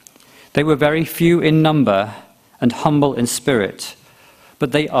 They were very few in number and humble in spirit,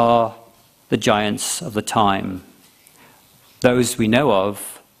 but they are the giants of the time, those we know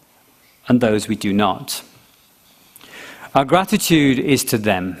of and those we do not. Our gratitude is to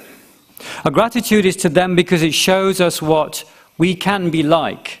them. Our gratitude is to them because it shows us what we can be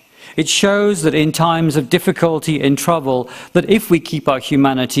like. It shows that in times of difficulty and trouble, that if we keep our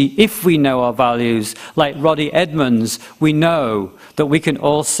humanity, if we know our values, like Roddy Edmonds, we know that we can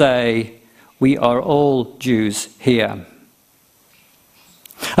all say, we are all Jews here.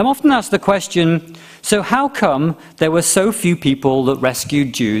 I'm often asked the question, so how come there were so few people that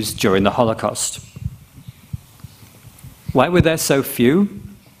rescued Jews during the Holocaust? Why were there so few?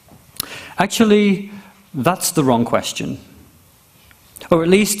 Actually, that's the wrong question. Or at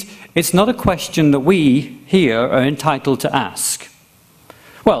least, it's not a question that we here are entitled to ask.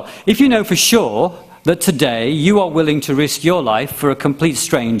 Well, if you know for sure that today you are willing to risk your life for a complete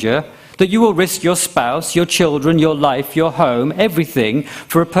stranger, that you will risk your spouse, your children, your life, your home, everything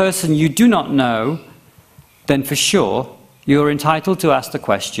for a person you do not know, then for sure you are entitled to ask the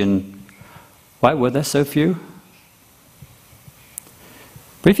question, why were there so few?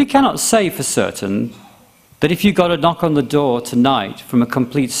 But if you cannot say for certain that if you got a knock on the door tonight from a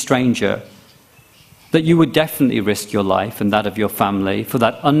complete stranger, that you would definitely risk your life and that of your family for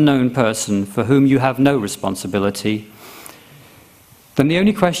that unknown person for whom you have no responsibility, then the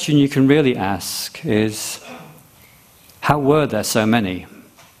only question you can really ask is, how were there so many?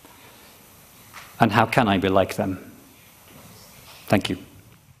 And how can I be like them? Thank you.